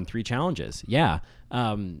 challenges. Who won 3 challenges? Yeah,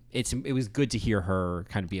 it was good to hear her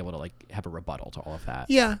kind of be able to like have a rebuttal to all of that.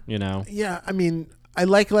 Yeah. Yeah, I mean, I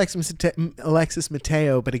like Alexis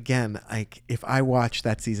Mateo, but again, like if I watched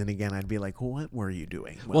that season again, I'd be like, what were you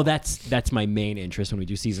doing? Well, that's my main interest when we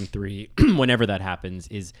do season 3, whenever that happens,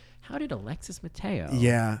 is how did Alexis Mateo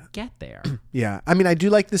get there? Yeah. I mean, I do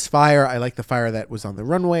like this fire. I like the fire that was on the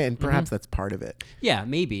runway, and perhaps that's part of it. Yeah,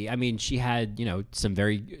 maybe. I mean, she had, some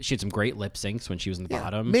great lip syncs when she was in the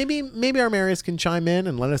bottom. Maybe our Marius can chime in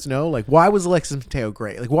and let us know, like, why was Alexis Mateo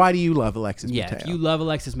great? Like, why do you love Alexis Mateo? Yeah, if you love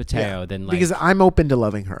Alexis Mateo, then like... Because I'm open to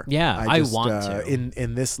loving her. Yeah, I want to.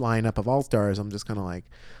 In this lineup of All Stars, I'm just kind of like,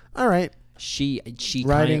 all right. She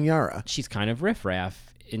riding Yara. She's kind of riffraff.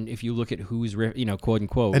 And if you look at who's, quote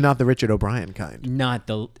unquote... And not the Richard O'Brien kind. Not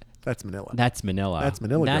the... That's Manila. That's Manila. That's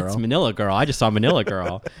Manila Girl. That's Manila Girl. I just saw Manila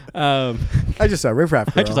Girl. I just saw Riff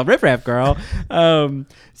Raff Girl. I just saw Riff Raff Girl.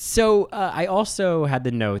 So I also had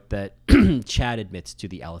the note that Chad admits to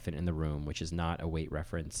the elephant in the room, which is not a weight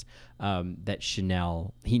reference, that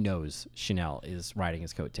he knows Chanel is riding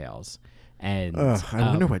his coattails. And I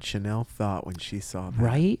wonder what Chanel thought when she saw that.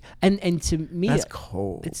 Right? And to me, that's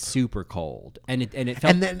cold. It's super cold. And it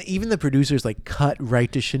felt... And then even the producers like cut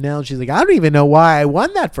right to Chanel. She's like, I don't even know why I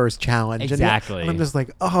won that first challenge. Exactly. And I'm just like,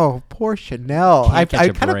 oh, poor Chanel. I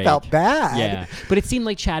kind of felt bad. Yeah. But it seemed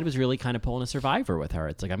like Chad was really kind of pulling a Survivor with her.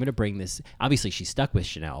 It's like, I'm going to bring this. Obviously, she's stuck with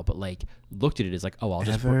Chanel, but like looked at it as like, oh, I'll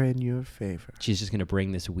just... Ever in your favor. She's just going to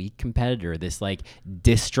bring this weak competitor, this like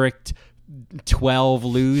district 12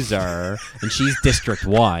 loser, and she's District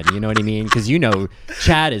 1. You know what I mean? Because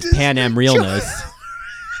Chad is Pan Am realness.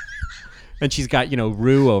 And she's got,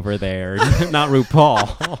 Rue over there. Not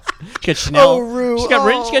RuPaul. She got Chanel. Oh, Rue. She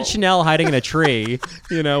got Chanel hiding in a tree,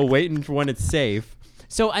 waiting for when it's safe.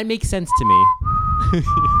 So it makes sense to me.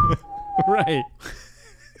 Right.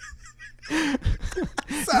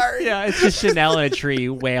 Sorry. Yeah, it's just Chanel in a tree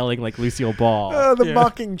wailing like Lucille Ball. Oh, the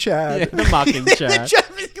mocking Chad. Yeah, the mocking Chad.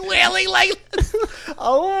 Wailing like...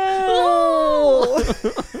 Oh.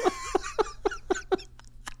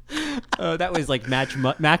 That was like Max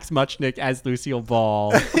Muchnick as Lucille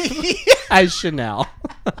Ball, as Chanel.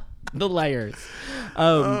 The layers.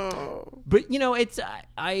 But it's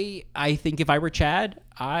I think if I were Chad,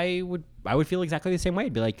 I would feel exactly the same way.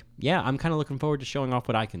 I'd be like, yeah, I'm kind of looking forward to showing off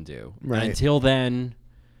what I can do. Right. Until then,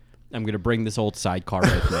 I'm gonna bring this old sidecar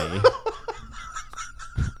with me.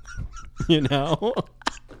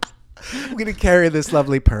 I'm gonna carry this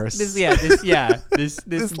lovely purse. This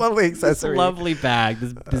lovely accessory. This lovely bag.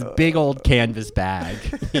 This big old canvas bag.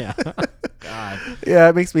 Yeah. God. Yeah,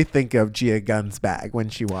 it makes me think of Gia Gunn's bag when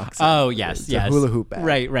she walks in. Oh yes, it's a hula hoop bag.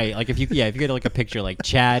 Right. Like if you get like a picture, like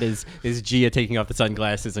Chad is Gia taking off the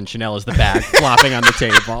sunglasses and Chanel is the bag flopping on the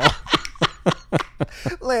table.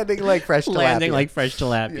 Landing like fresh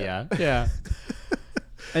tilapia. Yeah.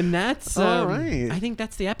 And that's all right. I think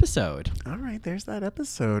that's the episode. All right, there's that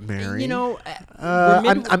episode, Mary.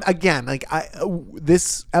 I'm again, like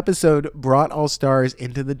this episode brought All Stars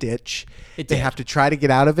into the ditch. They have to try to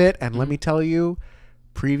get out of it, and let me tell you,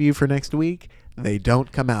 preview for next week, they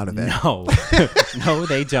don't come out of it. No, no,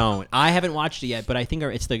 they don't. I haven't watched it yet, but I think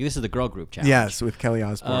this is the girl group challenge. Yes, with Kelly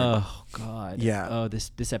Osbourne. Oh God. Yeah. Oh,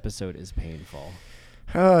 this episode is painful.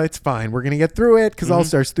 It's fine. We're going to get through it because All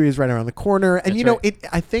Stars 3 is right around the corner. And,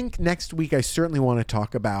 I think next week I certainly want to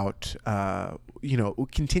talk about,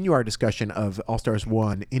 continue our discussion of All Stars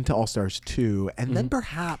 1 into All Stars 2, and then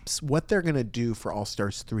perhaps what they're going to do for All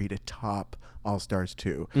Stars 3 to top All Stars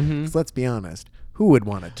 2. Because let's be honest, who would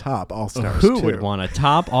want to top All Stars? Who would want to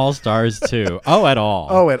top All Stars 2? Oh, at all.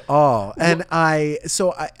 Oh, at all. And I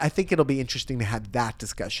think it'll be interesting to have that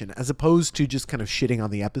discussion as opposed to just kind of shitting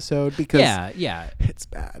on the episode because it's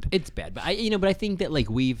bad. It's bad. But I think that like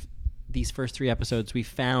these first 3 episodes, we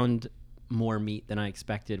found more meat than I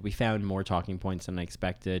expected. We found more talking points than I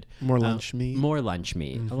expected. More lunch meat. More lunch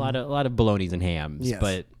meat. A lot of bolognas and hams. Yes.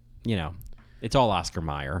 But it's all Oscar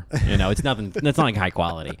Mayer. It's nothing. That's not like high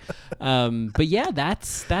quality. But yeah,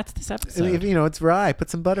 that's this episode. It's rye.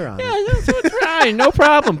 Put some butter on it. Yeah, it's rye. No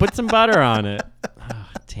problem. Put some butter on it. Oh,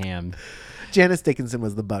 damn. Janice Dickinson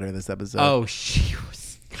was the butter this episode. Oh, she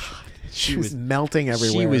was. God, she was melting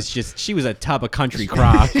everywhere. She was a tub of country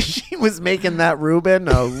crock. She was making that Reuben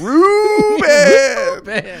a Reuben.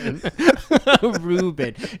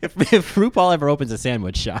 Reuben. If RuPaul ever opens a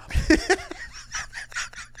sandwich shop.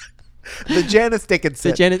 The Janice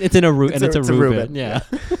Dickinson. It's a Reuben. Yeah.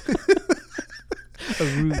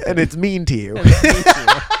 And it's mean to you.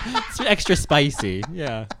 It's extra spicy.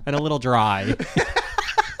 Yeah. And a little dry.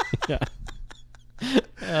 Yeah.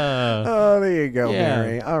 There you go,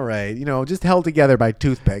 Mary. All right. Just held together by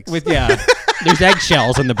toothpicks. There's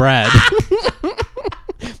eggshells in the bread.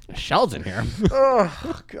 There's shells in here.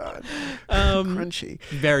 Oh, God. Crunchy.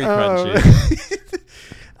 Very crunchy.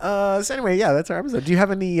 So anyway, that's our episode. Do you have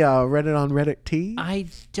any Reddit on Reddit tea? I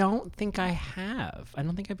don't think I have. I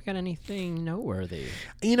don't think I've got anything noteworthy.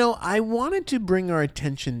 I wanted to bring our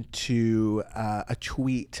attention to a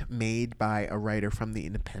tweet made by a writer from The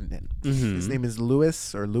Independent. Mm-hmm. His name is Louis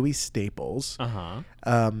Staples. Uh-huh.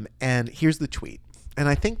 And here's the tweet. And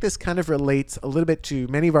I think this kind of relates a little bit to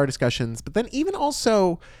many of our discussions, but then even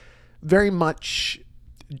also very much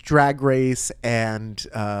Drag Race and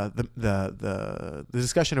the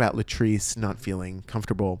discussion about Latrice not feeling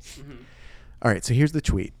comfortable. Mm-hmm. All right, so here's the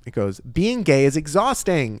tweet. It goes, "Being gay is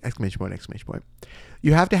exhausting! !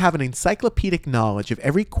 You have to have an encyclopedic knowledge of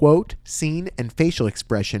every quote, scene, and facial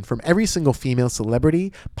expression from every single female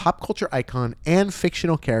celebrity, pop culture icon, and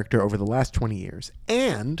fictional character over the last 20 years,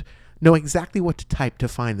 and know exactly what to type to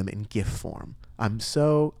find them in GIF form. I'm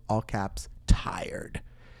so, all caps, tired."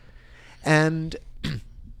 And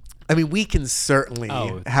we can certainly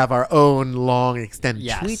have our own long extended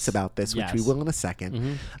tweets about this, which we will in a second.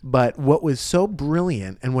 Mm-hmm. But what was so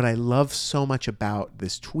brilliant and what I love so much about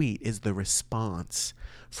this tweet is the response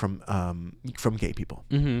from gay people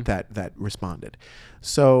that responded.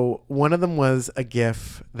 So one of them was a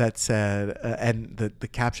GIF that said, and the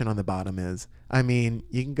caption on the bottom is,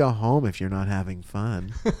 you can go home if you're not having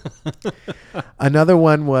fun. Another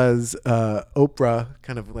one was Oprah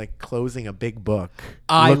kind of like closing a big book,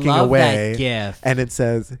 looking away. That GIF. And it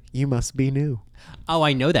says, "You must be new." Oh,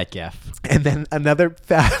 I know that GIF. And then another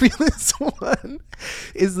fabulous one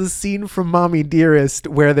is the scene from Mommy Dearest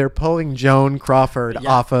where they're pulling Joan Crawford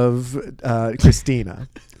off of Christina.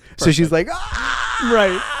 So she's like, "Ah!"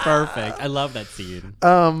 Right. Perfect. I love that scene.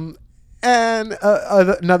 And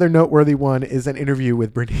another noteworthy one is an interview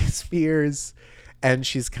with Britney Spears, and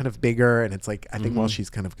she's kind of bigger, and it's like, I think while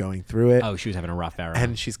she's kind of going through it. Oh, she was having a rough era.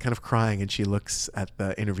 And she's kind of crying, and she looks at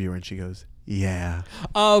the interviewer, and she goes, "Yeah."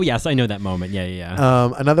 Oh, yes, I know that moment.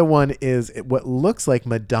 Yeah. Another one is what looks like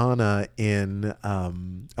Madonna in the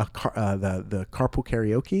carpool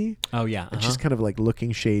karaoke. Oh, yeah. And she's kind of like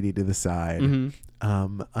looking shady to the side.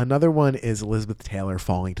 Mm-hmm. Another one is Elizabeth Taylor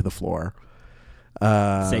falling to the floor.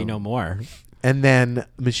 Say no more. And then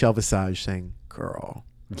Michelle Visage saying, "Girl."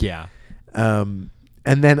 Yeah. And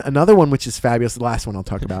then another one, which is fabulous, the last one I'll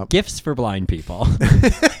talk about. Gifts for blind people.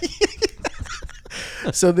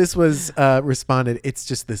 So this was responded. It's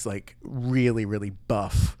just this like really, really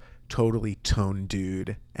buff, totally toned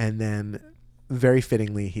dude. And then very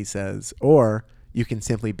fittingly, he says, "Or you can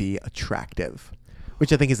simply be attractive,"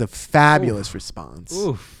 which I think is a fabulous response.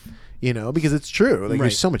 Oof. Because it's true. Like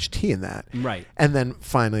there's so much tea in that. Right. And then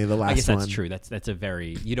finally the last one. I guess that's true. That's a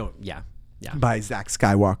very, yeah. By Zach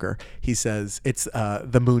Skywalker. He says it's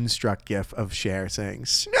the Moonstruck gif of Cher saying,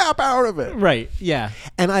 "Snap out of it." Right. Yeah.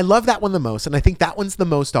 And I love that one the most. And I think that one's the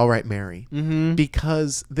most All Right Mary. Mm-hmm.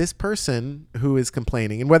 Because this person who is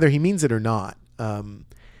complaining, and whether he means it or not,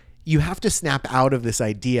 you have to snap out of this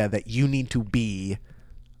idea that you need to be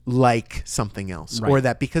like something else, or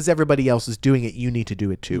that because everybody else is doing it, you need to do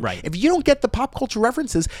it too. Right. If you don't get the pop culture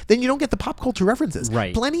references, then you don't get the pop culture references.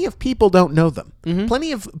 Right. Plenty of people don't know them. Mm-hmm.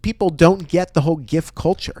 Plenty of people don't get the whole GIF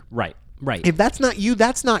culture. Right. Right. If that's not you,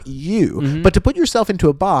 that's not you. But to put yourself into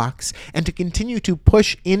a box and to continue to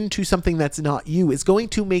push into something that's not you is going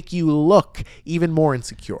to make you look even more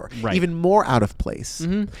insecure, Right. even more out of place.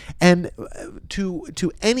 And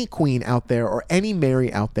to any queen out there or any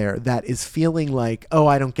Mary out there that is feeling like, oh,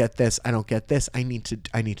 I don't get this, I don't get this, I need to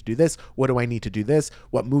do this. What do I need to do this?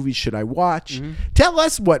 What movies should I watch? Tell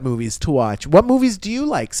us what movies to watch. What movies do you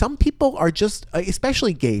like? Some people are just,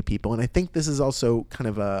 especially gay people, and I think this is also kind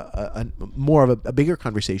of a more of a bigger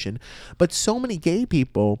conversation, but so many gay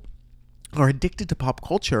people are addicted to pop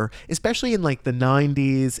culture, especially in like the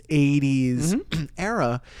 90s, 80s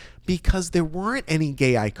era, because there weren't any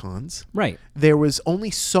gay icons. Right. There was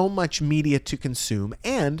only so much media to consume,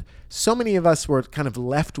 and so many of us were kind of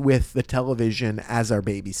left with the television as our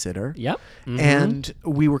babysitter. Yep. And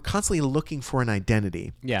we were constantly looking for an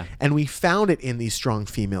identity. Yeah. And we found it in these strong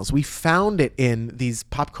females. We found it in these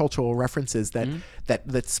pop cultural references that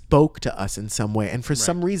spoke to us in some way. And for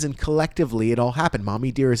some reason, collectively, it all happened.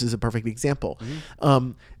 Mommy Dearest is a perfect example.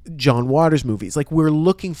 John Waters movies. Like, we're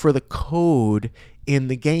looking for the code in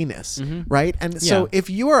the gayness, right? And so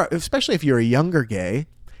especially if you're a younger gay,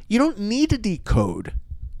 you don't need to decode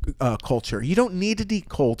culture. You don't need to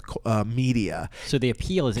decode media. So the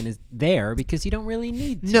appeal is there because you don't really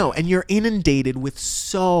need to. No, and you're inundated with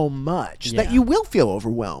so much that Yeah. you will feel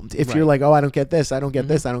overwhelmed if you're Right. like, oh, I don't get this, I don't get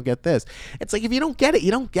this, I don't get this. It's like, if you don't get it, you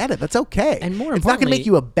don't get it. That's okay. And more it's not going to importantly- make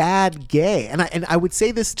you a bad gay. And I would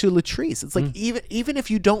say this to Latrice. It's like, even if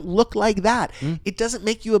you don't look like that, it doesn't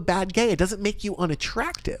make you a bad gay. It doesn't make you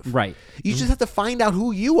unattractive. Right. You just have to find out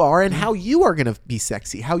who you are and how you are going to be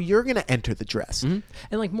sexy, how you're going to enter the dress. And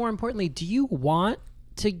like, more importantly, do you want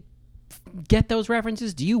to get those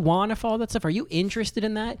references? Do you want to follow that stuff? Are you interested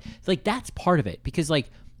in that? Like, that's part of it, because like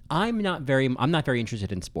I'm not very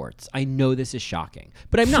interested in sports. I know this is shocking,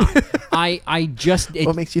 but I'm not.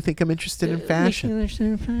 What makes you think I'm interested in fashion? It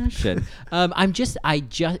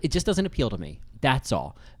just doesn't appeal to me. That's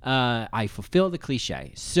all. I fulfill the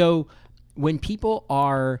cliche. So when people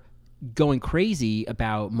are going crazy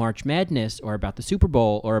about March Madness or about the Super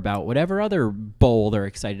Bowl or about whatever other bowl they're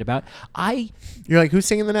excited about, You're like, who's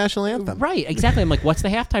singing the national anthem? right, exactly. I'm like, what's the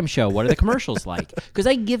halftime show? What are the commercials like? Because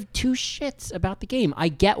I give two shits about the game. I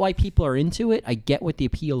get why people are into it. I get what the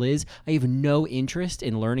appeal is. I have no interest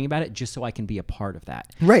in learning about it just so I can be a part of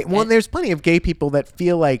that. Right. Well, and there's plenty of gay people that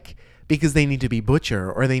feel like because they need to be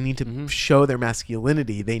butcher or they need to show their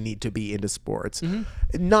masculinity, they need to be into sports.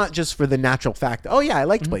 Not just for the natural fact, oh, yeah, I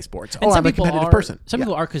like to play sports. And I'm a competitive person. Some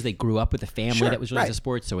people are because they grew up with a family Sure, that was really into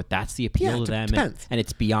sports, so that's the appeal to them. depends. And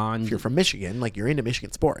it's beyond. If you're from Michigan, like, you're into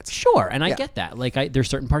Michigan sports. Sure, and I get that. Like, there's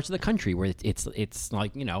certain parts of the country where it's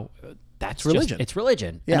like, you know, that's religion. It's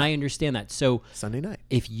religion, Yeah. and I understand that. So Sunday night.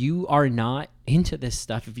 if you are not into this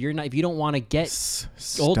stuff, if you don't want to get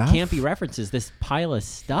old stuff? campy references, this pile of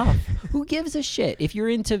stuff, who gives a shit? If you're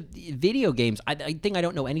into video games, I think I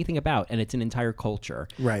don't know anything about, and it's an entire culture,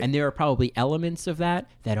 Right. And there are probably elements of that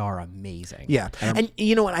are amazing. Yeah. And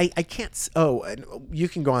you know what? I can't. And you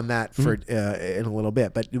can go on that for in a little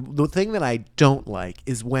bit. But the thing that I don't like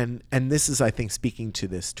is when, and this is, I think, speaking to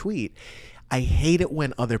this tweet, I hate it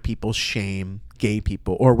when other people shame gay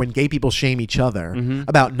people, or when gay people shame each other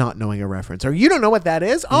about not knowing a reference, or you don't know what that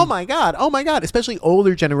is. Oh my god, especially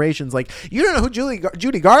older generations, like, you don't know who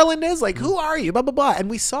Judy Garland is, like, who are you, blah blah blah. And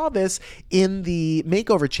we saw this in the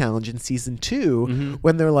makeover challenge in season 2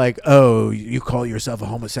 when they're like, oh, you call yourself a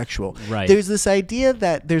homosexual, Right. There's this idea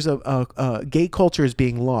that there's a gay culture is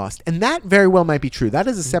being lost, and that very well might be true. That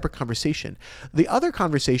is a separate conversation. The other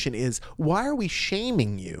conversation is, why are we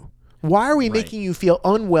shaming you? Why are we making you feel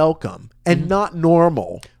unwelcome and not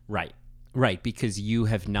normal? Right, because you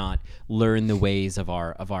have not learned the ways of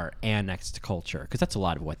our annexed culture, because that's a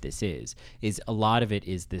lot of what this is a lot of it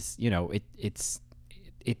is this, you know, it's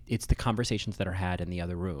the conversations that are had in the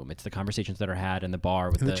other room. It's the conversations that are had in the bar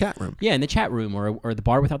with the chat room. Yeah, in the chat room, or the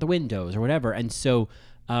bar without the windows or whatever. And so,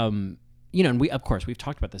 you know, and we've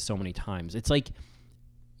talked about this so many times. It's like,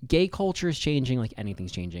 gay culture is changing like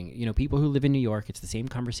anything's changing. You know, people who live in New York, it's the same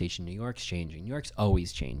conversation. New York's changing. New York's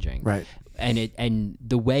always changing. Right. And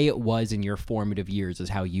the way it was in your formative years is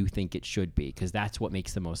how you think it should be, because that's what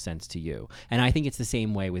makes the most sense to you. And I think it's the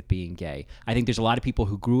same way with being gay. I think there's a lot of people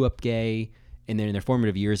who grew up gay, and then in their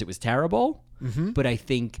formative years it was terrible. But I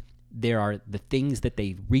think there are the things that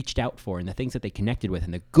they reached out for and the things that they connected with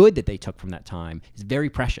and the good that they took from that time is very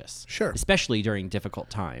precious. Sure. Especially during difficult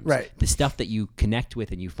times. Right. The stuff that you connect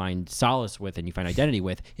with and you find solace with and you find identity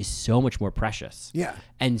with is so much more precious. Yeah.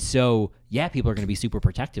 And so, yeah, people are going to be super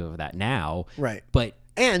protective of that now. Right. But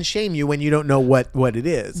and shame you when you don't know what it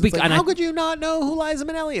is. It's like, and how could you not know who Liza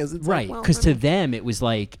Minnelli is? It's right, like, because to them it was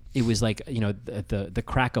like the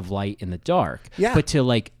crack of light in the dark. Yeah. But to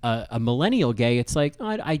like a millennial gay, it's like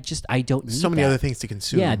I don't need so many that. other things to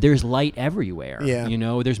consume. Yeah, there's light everywhere. Yeah.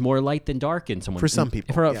 There's more light than dark in someone For some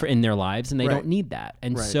people, for in their lives, and they don't need that.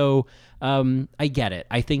 And Right. so I get it.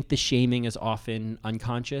 I think the shaming is often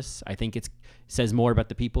unconscious. I think it says more about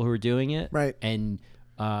the people who are doing it. Right. And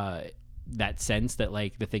that sense that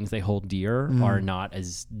like the things they hold dear are not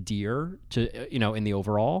as dear to in the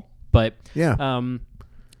overall. But Yeah.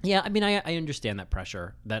 yeah, I mean, I understand that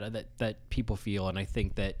pressure that people feel, and I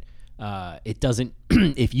think that it doesn't.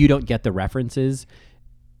 If you don't get the references,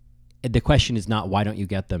 the question is not why don't you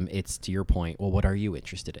get them. It's to your point. Well, what are you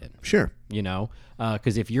interested in? Sure.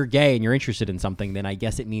 Because if you're gay and you're interested in something, then I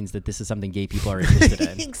guess it means that this is something gay people are interested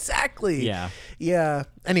in. Exactly. Yeah. Yeah.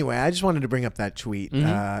 Anyway, I just wanted to bring up that tweet.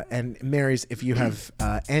 And Mary's, if you have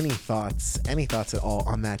any thoughts at all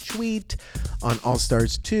on that tweet, on All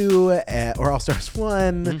Stars 2 or All Stars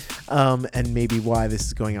 1, and maybe why this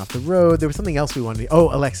is going off the road. There was something else we wanted to.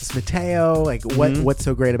 Oh, Alexis Mateo. Like, what's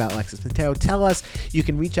so great about Alexis Mateo? Tell us. You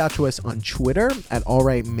can reach out to us on Twitter at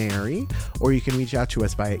AllRightMary, or you can reach out to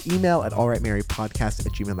us via email at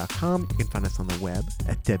allrightmarypodcast@gmail.com. You can find us on the web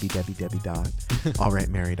at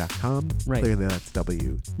www.allrightmary.com. Right. Clearly that's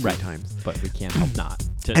W Right. times. But we can't help not.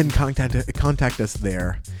 And contact us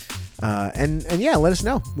there. And yeah, let us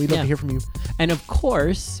know. We'd love to hear from you. And of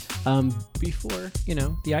course, before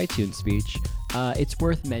the iTunes speech, it's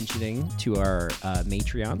worth mentioning to our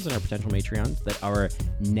Matreons and our potential Matreons that our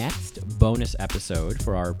next bonus episode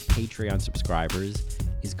for our Patreon subscribers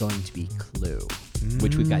is going to be Clue,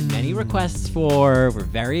 which we've got many requests for. We're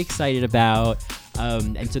very excited about,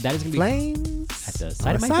 and so that is going to be Flames at the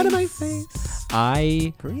side of my face.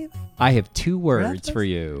 Breathe. I have two words for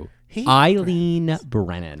you. Eileen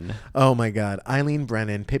Brennan. Oh my God, Eileen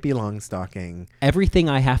Brennan, Pippi Longstocking. Everything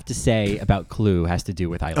I have to say about Clue has to do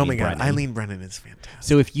with Eileen Brennan. Oh my God, Eileen Brennan is fantastic.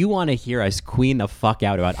 So if you want to hear us queen the fuck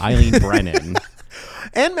out about Eileen Brennan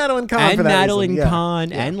and Madeline Kahn, and for that Madeline reason.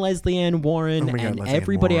 Kahn and Leslie Ann Warren Oh my God, and Leslie Ann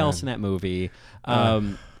everybody Warren. else in that movie,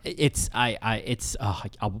 we'll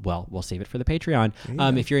save it for the Patreon.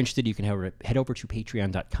 If you're interested, you can head over to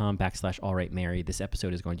patreon.com/allrightmary. This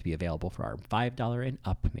episode is going to be available for our $5 and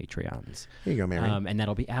up Matreons. Here you go, Mary. And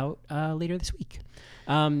that'll be out later this week.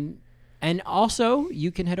 And also,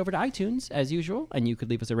 you can head over to iTunes as usual, and you could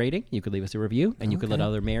leave us a rating, you could leave us a review, and you could let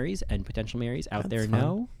other Marys and potential Marys out there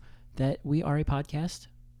know that we are a podcast,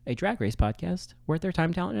 a Drag Race podcast, worth their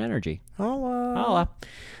time, talent, and energy. Holla.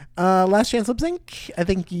 Last Chance Lip Sync. I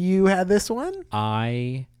think you had this one.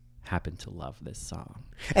 I happen to love this song.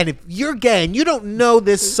 And if you're gay and you don't know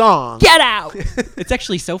this song, Get out! It's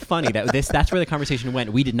actually so funny that's where the conversation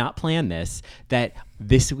went. We did not plan this, that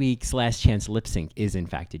this week's Last Chance Lip Sync is in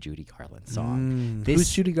fact a Judy Garland song.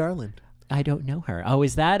 who's Judy Garland? I don't know her. Oh,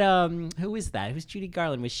 is that who is that? Who's Judy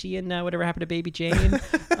Garland? Was she in Whatever Happened to Baby Jane?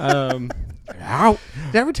 Did I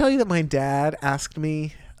ever tell you that my dad asked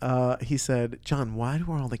me? He said, "John, why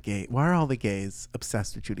are all the gays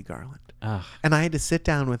obsessed with Judy Garland?" Ugh. And I had to sit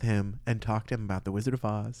down with him and talk to him about The Wizard of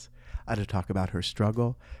Oz. I had to talk about her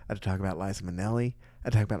struggle. I had to talk about Liza Minnelli. I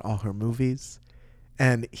had to talk about all her movies.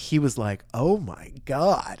 And he was like, "Oh my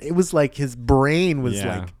God!" It was like his brain was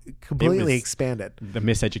like completely expanded. The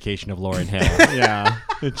miseducation of Lauryn Hill. Yeah,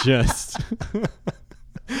 it just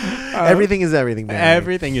Everything is everything, man.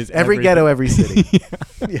 everything is Every everything. ghetto, every city.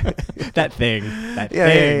 Yeah. That thing.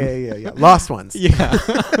 Yeah. Lost ones. Yeah.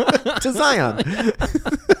 To Zion.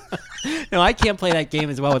 No, I can't play that game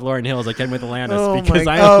as well with Lauryn Hill as I can with Alanis Oh because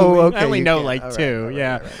my- I only you know can. like All right, two. all right,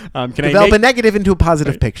 Yeah. all right. Can Develop I a negative into a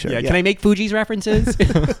positive picture. Yeah. Can I make Fuji's references?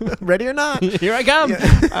 Ready or not? Here I come.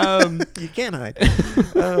 You can't hide.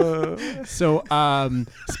 So,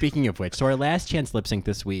 speaking of which, so our Last Chance Lip Sync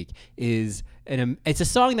this week is it's a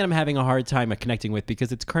song that I'm having a hard time connecting with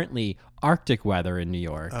because it's currently Arctic weather in New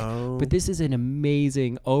York. Oh. But this is an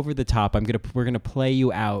amazing, over the top. We're gonna play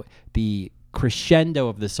you out the crescendo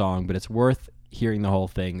of the song, but it's worth hearing the whole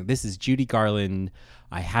thing. This is Judy Garland.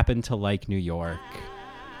 I happen to like New York,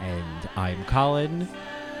 and I'm Colin.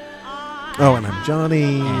 Oh, and I'm Johnny.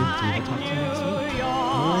 And we will talk to you next week. All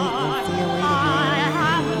right, I'll see you later, man.